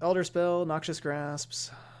 Elder Spell, Noxious Grasps,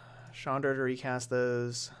 Chandra to recast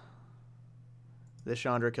those. This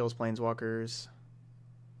Chandra kills Planeswalkers.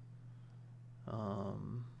 I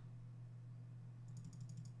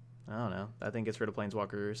don't know. That thing gets rid of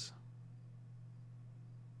Planeswalkers.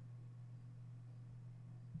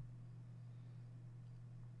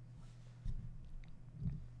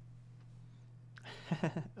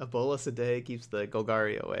 A Bolas a day keeps the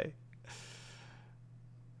Golgari away.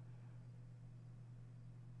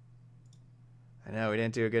 I know, we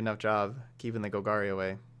didn't do a good enough job keeping the Golgari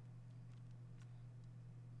away.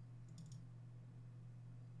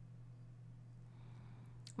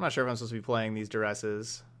 I'm not sure if I'm supposed to be playing these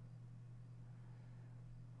Duresses.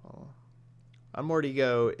 Well, Unmoored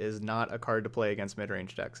Ego is not a card to play against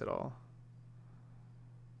mid-range decks at all.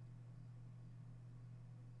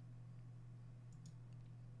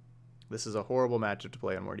 This is a horrible matchup to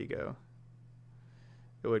play Unmoored Ego.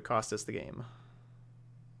 It would cost us the game.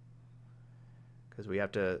 Because we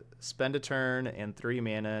have to spend a turn and 3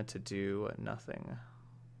 mana to do nothing.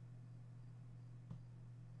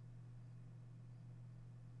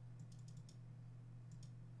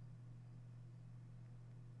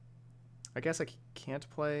 I guess I can't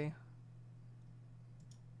play.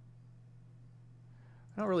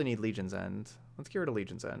 I don't really need Legion's End. Let's get rid of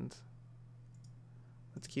Legion's End.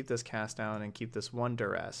 Let's keep this cast down and keep this 1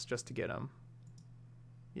 Duress just to get him.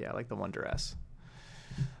 Yeah, I like the 1 Duress.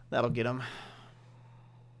 That'll get him.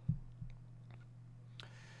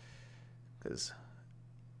 Because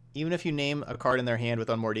even if you name a card in their hand with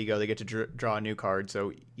Unmoored Ego, they get to draw a new card.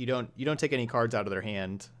 So you don't take any cards out of their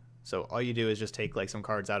hand. So all you do is just take like some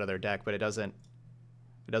cards out of their deck, but it doesn't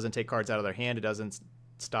take cards out of their hand. It doesn't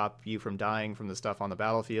stop you from dying from the stuff on the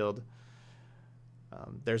battlefield.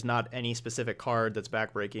 There's not any specific card that's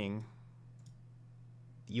backbreaking.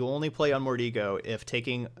 You only play Unmoored Ego if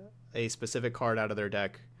taking a specific card out of their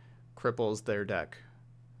deck cripples their deck.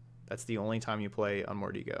 That's the only time you play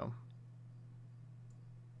Unmoored Ego.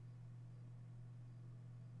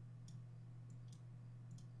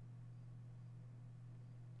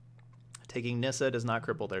 Taking Nissa does not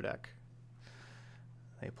cripple their deck.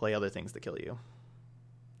 They play other things that kill you.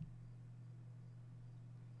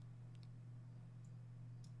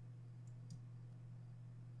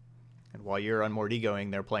 And while you're Unmoored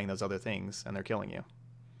Egoing, they're playing those other things, and they're killing you.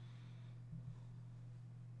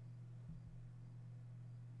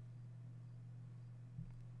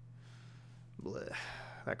 Blech.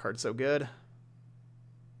 That card's so good.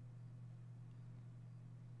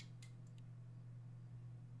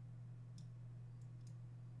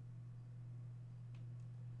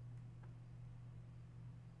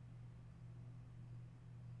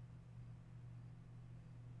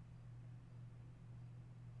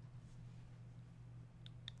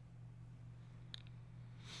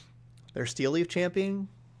 They're Steel Leaf Champion?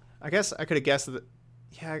 I guess I could have guessed that.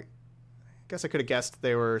 Yeah, I Guess I could have guessed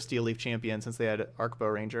they were Steel Leaf champion since they had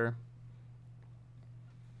Arcbow Ranger.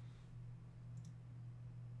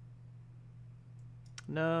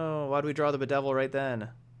 No, why do we draw the Bedevil right then?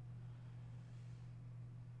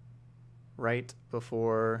 Right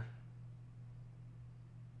before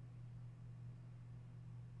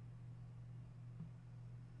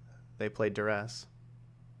they played Duress.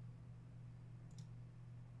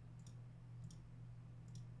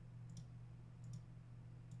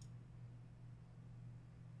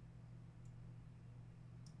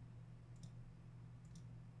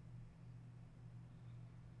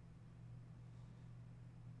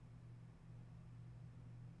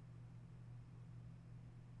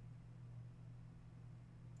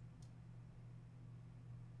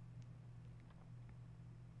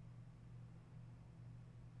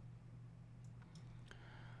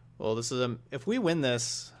 Well, this is if we win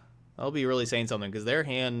this, I'll be really saying something because their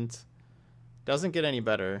hand doesn't get any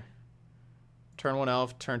better. Turn 1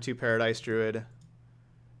 Elf, turn 2 Paradise Druid,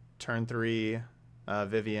 turn 3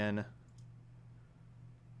 Vivian.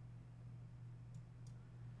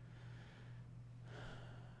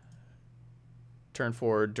 Turn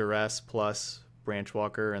 4 Duress plus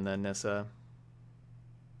Branchwalker and then Nissa.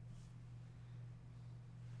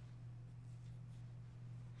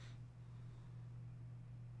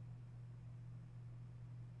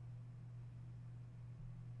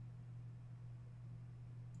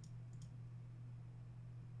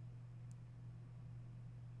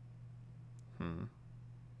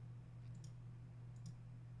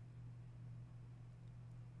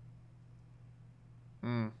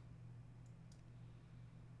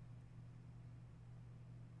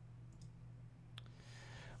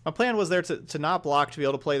 My plan was there to not block, to be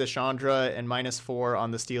able to play the Chandra and -4 on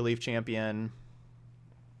the Steel Leaf champion.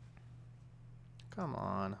 Come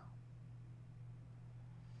on.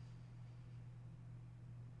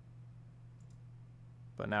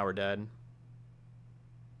 But now we're dead.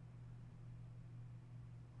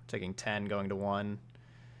 Taking 10, going to 1.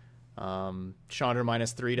 Chandra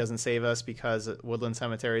 -3 doesn't save us because Woodland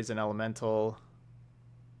Cemetery is an elemental.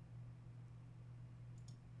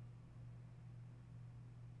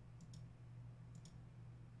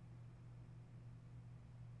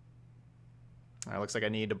 All right, looks like I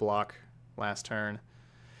need to block last turn.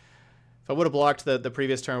 If I would have blocked the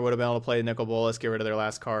previous turn, would have been able to play Nicol Bolas, get rid of their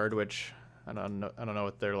last card, which I don't know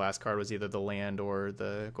what their last card was, either the land or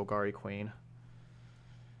the Golgari Queen.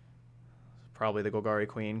 Probably the Golgari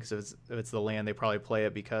Queen, because if it's the land, they probably play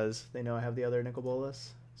it because they know I have the other Nicol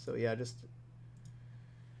Bolas. So yeah, just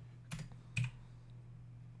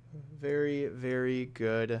very, very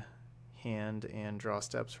good hand and draw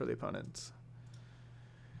steps for the opponents.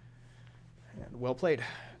 And well played.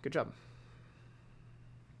 Good job.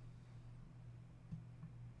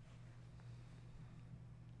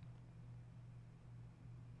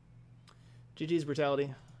 GG's,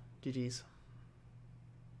 Brutality. GG's.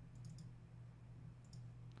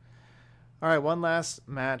 All right, one last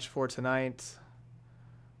match for tonight.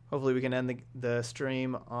 Hopefully we can end the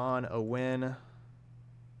stream on a win.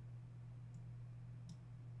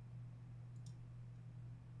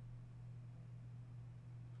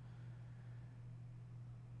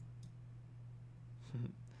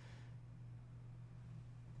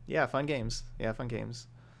 Yeah, fun games. Yeah, fun games.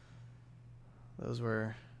 Those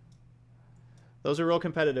were real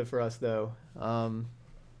competitive for us, though.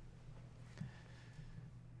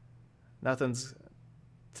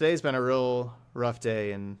 Today's been a real rough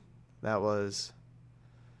day, and that was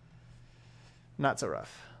not so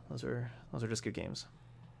rough. Those are just good games.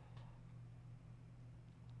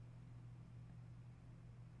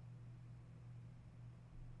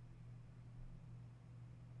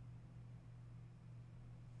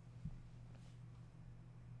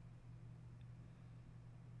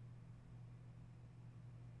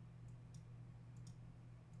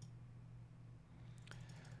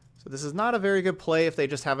 So this is not a very good play if they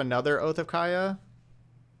just have another Oath of Kaya.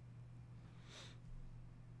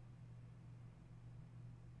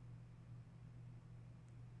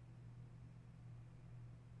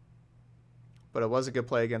 But it was a good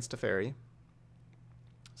play against Teferi.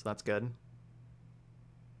 So that's good.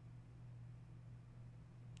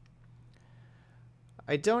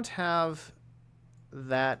 I don't have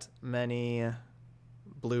that many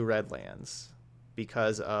blue-red lands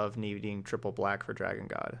because of needing triple black for Dragon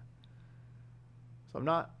God. So I'm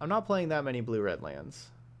not playing that many blue-red lands.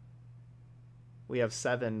 We have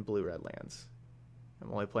 7 blue-red lands.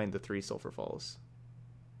 I'm only playing the 3 Sulphur Falls.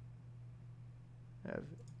 I have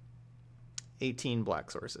 18 black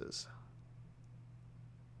sources.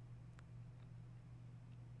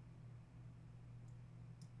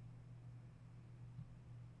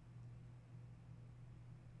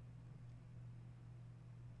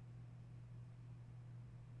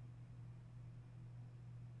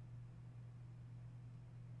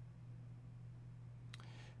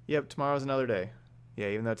 Yep, tomorrow's another day. Yeah,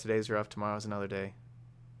 even though today's rough, tomorrow's another day.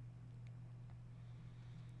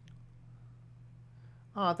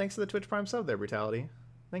 Aw, thanks for the Twitch Prime sub there, Brutality.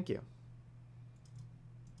 Thank you.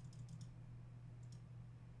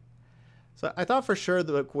 So I thought for sure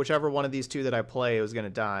that whichever one of these two that I play was going to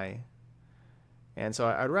die. And so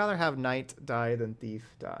I'd rather have Knight die than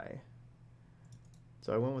Thief die.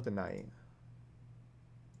 So I went with the Knight.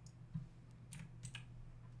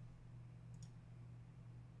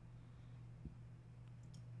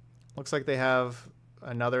 Looks like they have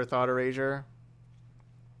another Thought Erasure.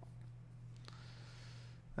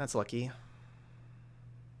 That's lucky.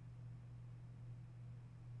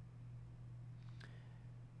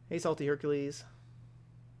 Hey, Salty Hercules.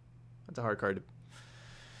 That's a hard card to...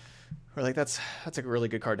 Or like, that's a really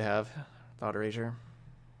good card to have. Thought Erasure.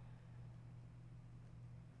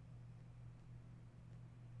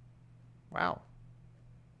 Wow.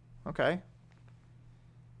 Okay.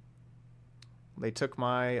 They took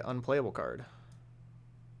my unplayable card.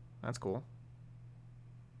 That's cool.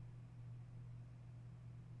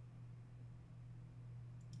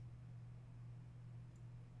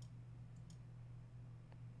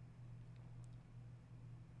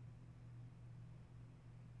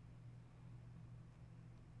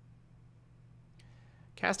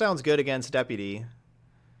 Cast Down's good against Deputy,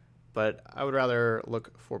 but I would rather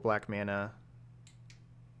look for black mana.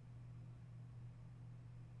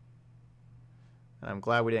 And I'm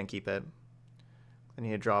glad we didn't keep it. I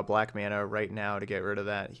need to draw black mana right now to get rid of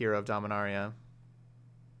that Hero of Dominaria.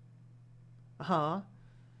 Uh-huh.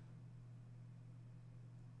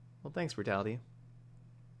 Well, thanks, Brutality.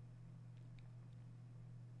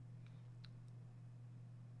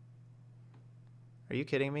 Are you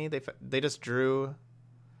kidding me? They just drew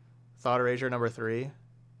Thought Erasure number 3.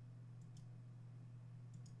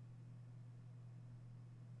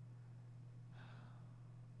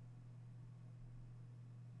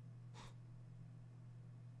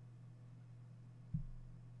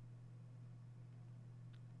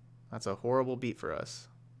 That's a horrible beat for us.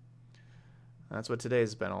 That's what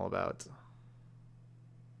today's been all about.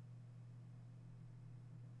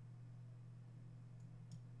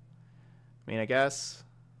 I mean, I guess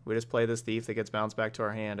we just play this Thief that gets bounced back to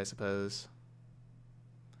our hand, I suppose.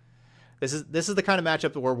 This is the kind of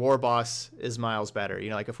matchup where War Boss is miles better. You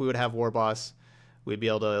know, like if we would have War Boss, we'd be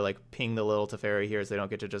able to like ping the little Teferi here so they don't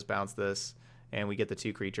get to just bounce this, and we get the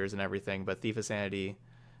 2 creatures and everything. But Thief of Sanity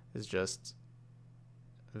is just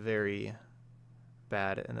very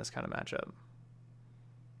bad in this kind of matchup.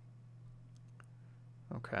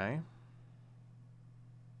 Okay.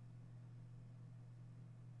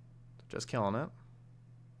 Just killing it.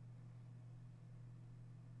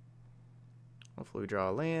 Hopefully we draw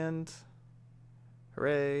a land.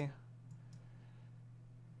 Hooray.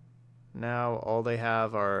 Now all they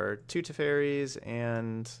have are 2 Teferis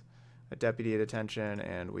and a Deputy at Attention,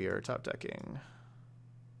 and we are top decking.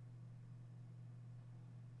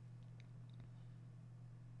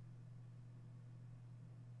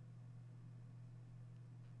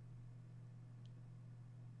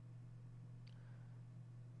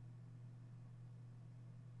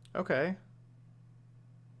 Okay.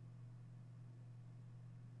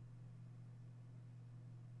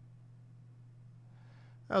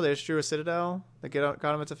 Oh, they just drew a Citadel that got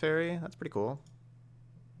him a Teferi? That's pretty cool.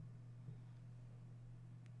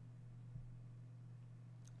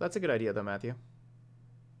 That's a good idea, though, Matthew.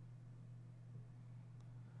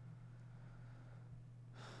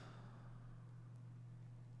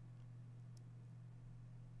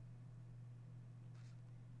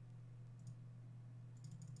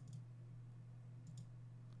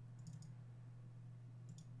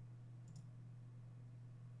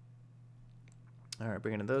 All right,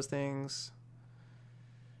 bringing in those things.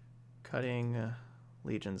 Cutting,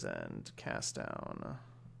 Legion's End, Cast Down.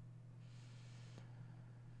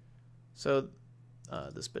 So,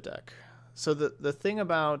 this Bedeck. So the thing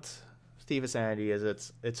about Thief of Sanity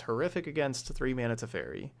is it's horrific against 3 mana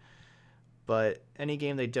Teferi, but any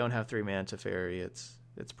game they don't have 3 mana Teferi,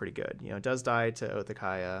 it's pretty good. You know, it does die to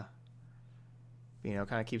Othakaya. You know,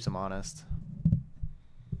 kind of keeps them honest.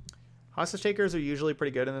 Hostage Takers are usually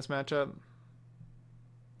pretty good in this matchup.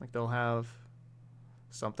 Like, they'll have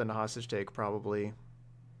something to hostage take, probably.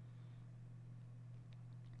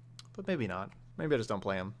 But maybe not. Maybe I just don't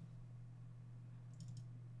play him.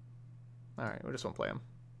 Alright, we just won't play him.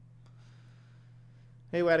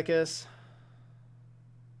 Hey, Waticus.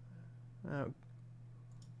 Oh.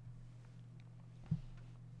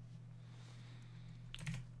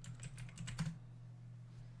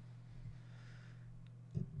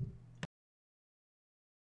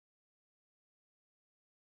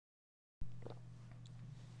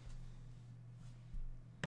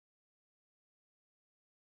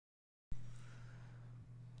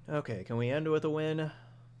 Okay, can we end with a win?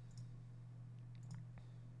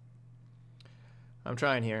 I'm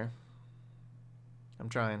trying here. I'm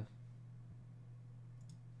trying.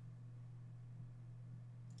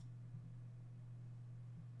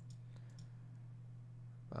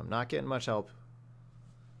 I'm not getting much help.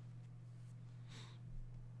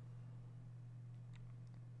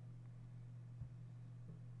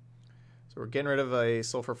 So we're getting rid of a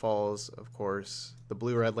Sulphur Falls, of course. The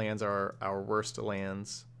blue-red lands are our worst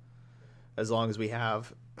lands, as long as we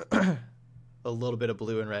have a little bit of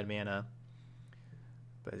blue and red mana.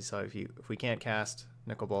 But so if we can't cast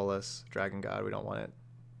Nicol Bolas, Dragon God, we don't want it.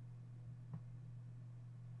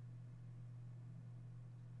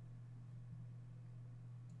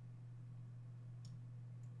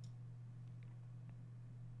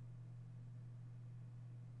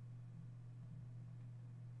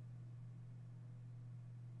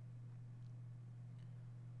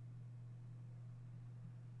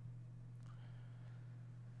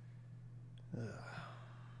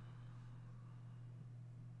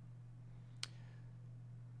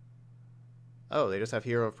 Oh, they just have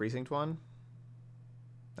Hero of Precinct 1?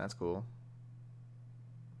 That's cool.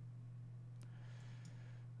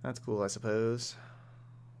 That's cool, I suppose.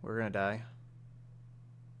 We're gonna die.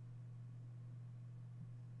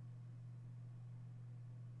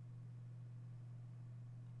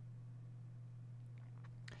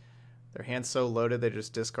 Their hand's so loaded they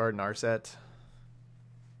just discard Narset.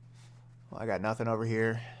 Well, I got nothing over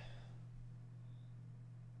here.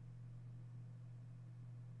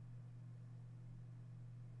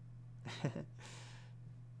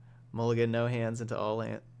 Mulligan no hands into all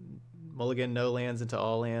land. Mulligan no lands into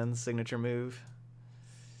all lands. Signature move.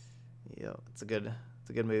 Yeah, it's a good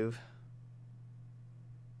move.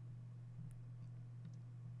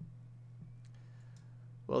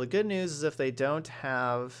 Well, the good news is if they don't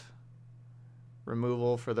have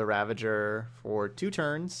removal for the Ravager for 2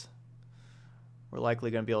 turns, we're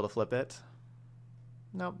likely going to be able to flip it.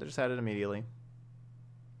 Nope, they just had it immediately.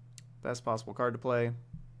 Best possible card to play.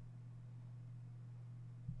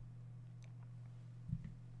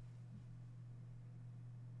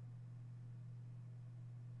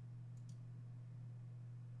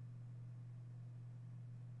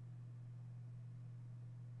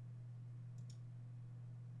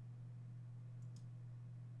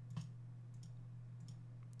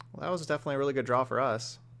 Well, that was definitely a really good draw for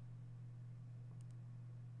us.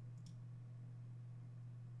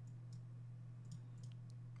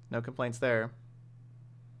 No complaints there.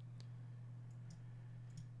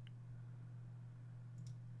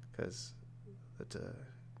 Because the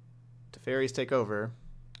Teferis take over.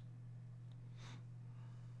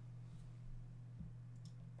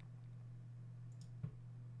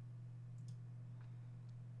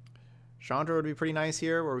 Chandra would be pretty nice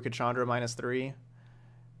here, where we could Chandra -3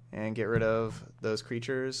 and get rid of those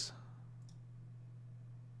creatures.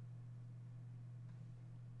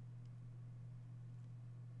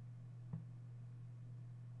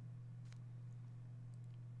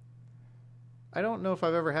 I don't know if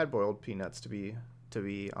I've ever had boiled peanuts, to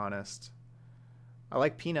be honest. I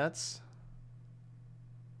like peanuts.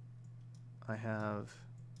 I have,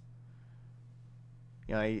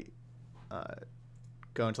 you know, I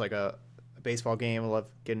go into like a baseball game. I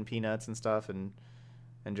love getting peanuts and stuff, and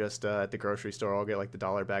just at the grocery store, I'll get like the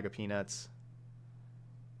 $1 bag of peanuts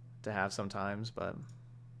to have sometimes. But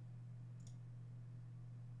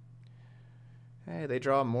hey, they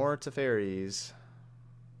draw more Teferis.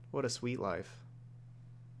 What a sweet life.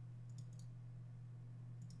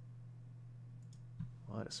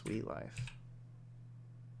 What a sweet life.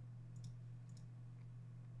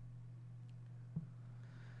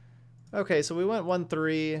 Okay, so we went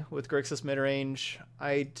 1-3 with Grixis Midrange.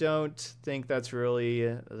 I don't think that's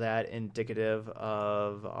really that indicative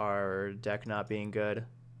of our deck not being good.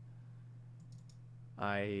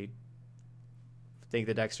 I think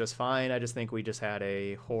the deck's just fine. I just think we just had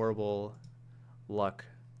a horrible luck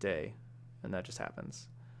day, and that just happens.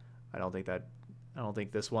 I don't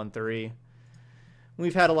think this 1-3.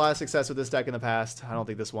 We've had a lot of success with this deck in the past. I don't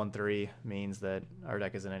think this 1-3 means that our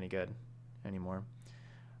deck isn't any good anymore.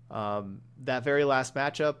 That very last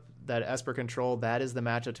matchup that Esper controlled, that is the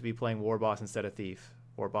matchup to be playing War Boss instead of Thief.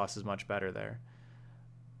 War Boss is much better there.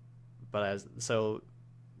 But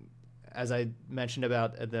as I mentioned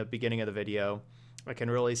about at the beginning of the video, I can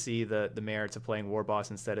really see the merits of playing War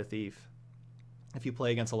Boss instead of Thief. If you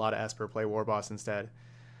play against a lot of Esper, play War Boss instead.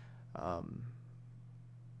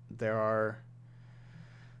 There are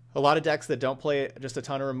a lot of decks that don't play just a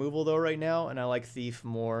ton of removal though right now, and I like Thief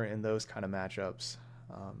more in those kind of matchups.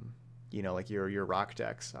 You know, like your rock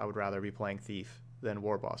decks. I would rather be playing Thief than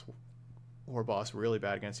War Boss. War Boss really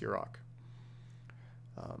bad against Yurok.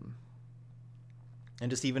 And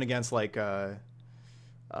just even against like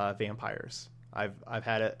vampires. I've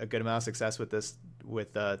had a good amount of success with this,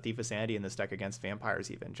 with Thief of Sanity in this deck against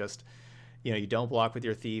vampires. Even just, you know, you don't block with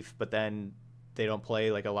your Thief, but then they don't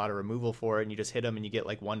play like a lot of removal for it, and you just hit them and you get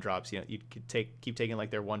like 1-drops. You know, you could keep taking like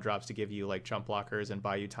their 1-drops to give you like chump blockers and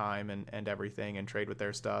buy you time and everything, and trade with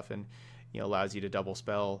their stuff, and you know, allows you to double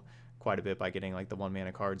spell quite a bit by getting like the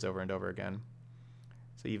 1-mana cards over and over again.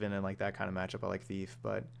 So even in like that kind of matchup, I like Thief.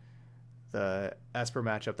 But the Esper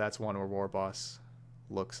matchup, that's one where War Boss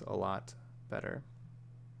looks a lot better.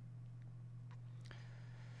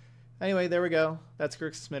 Anyway, there we go. That's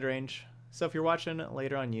Grixis Midrange. So if you're watching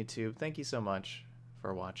later on YouTube, thank you so much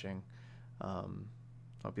for watching.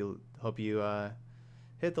 Hope you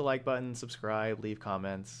hit the like button, subscribe, leave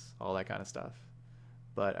comments, all that kind of stuff.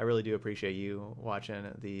 But I really do appreciate you watching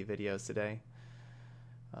the videos today.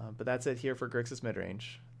 But that's it here for Grixis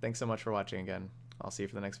Midrange. Thanks so much for watching again. I'll see you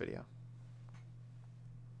for the next video.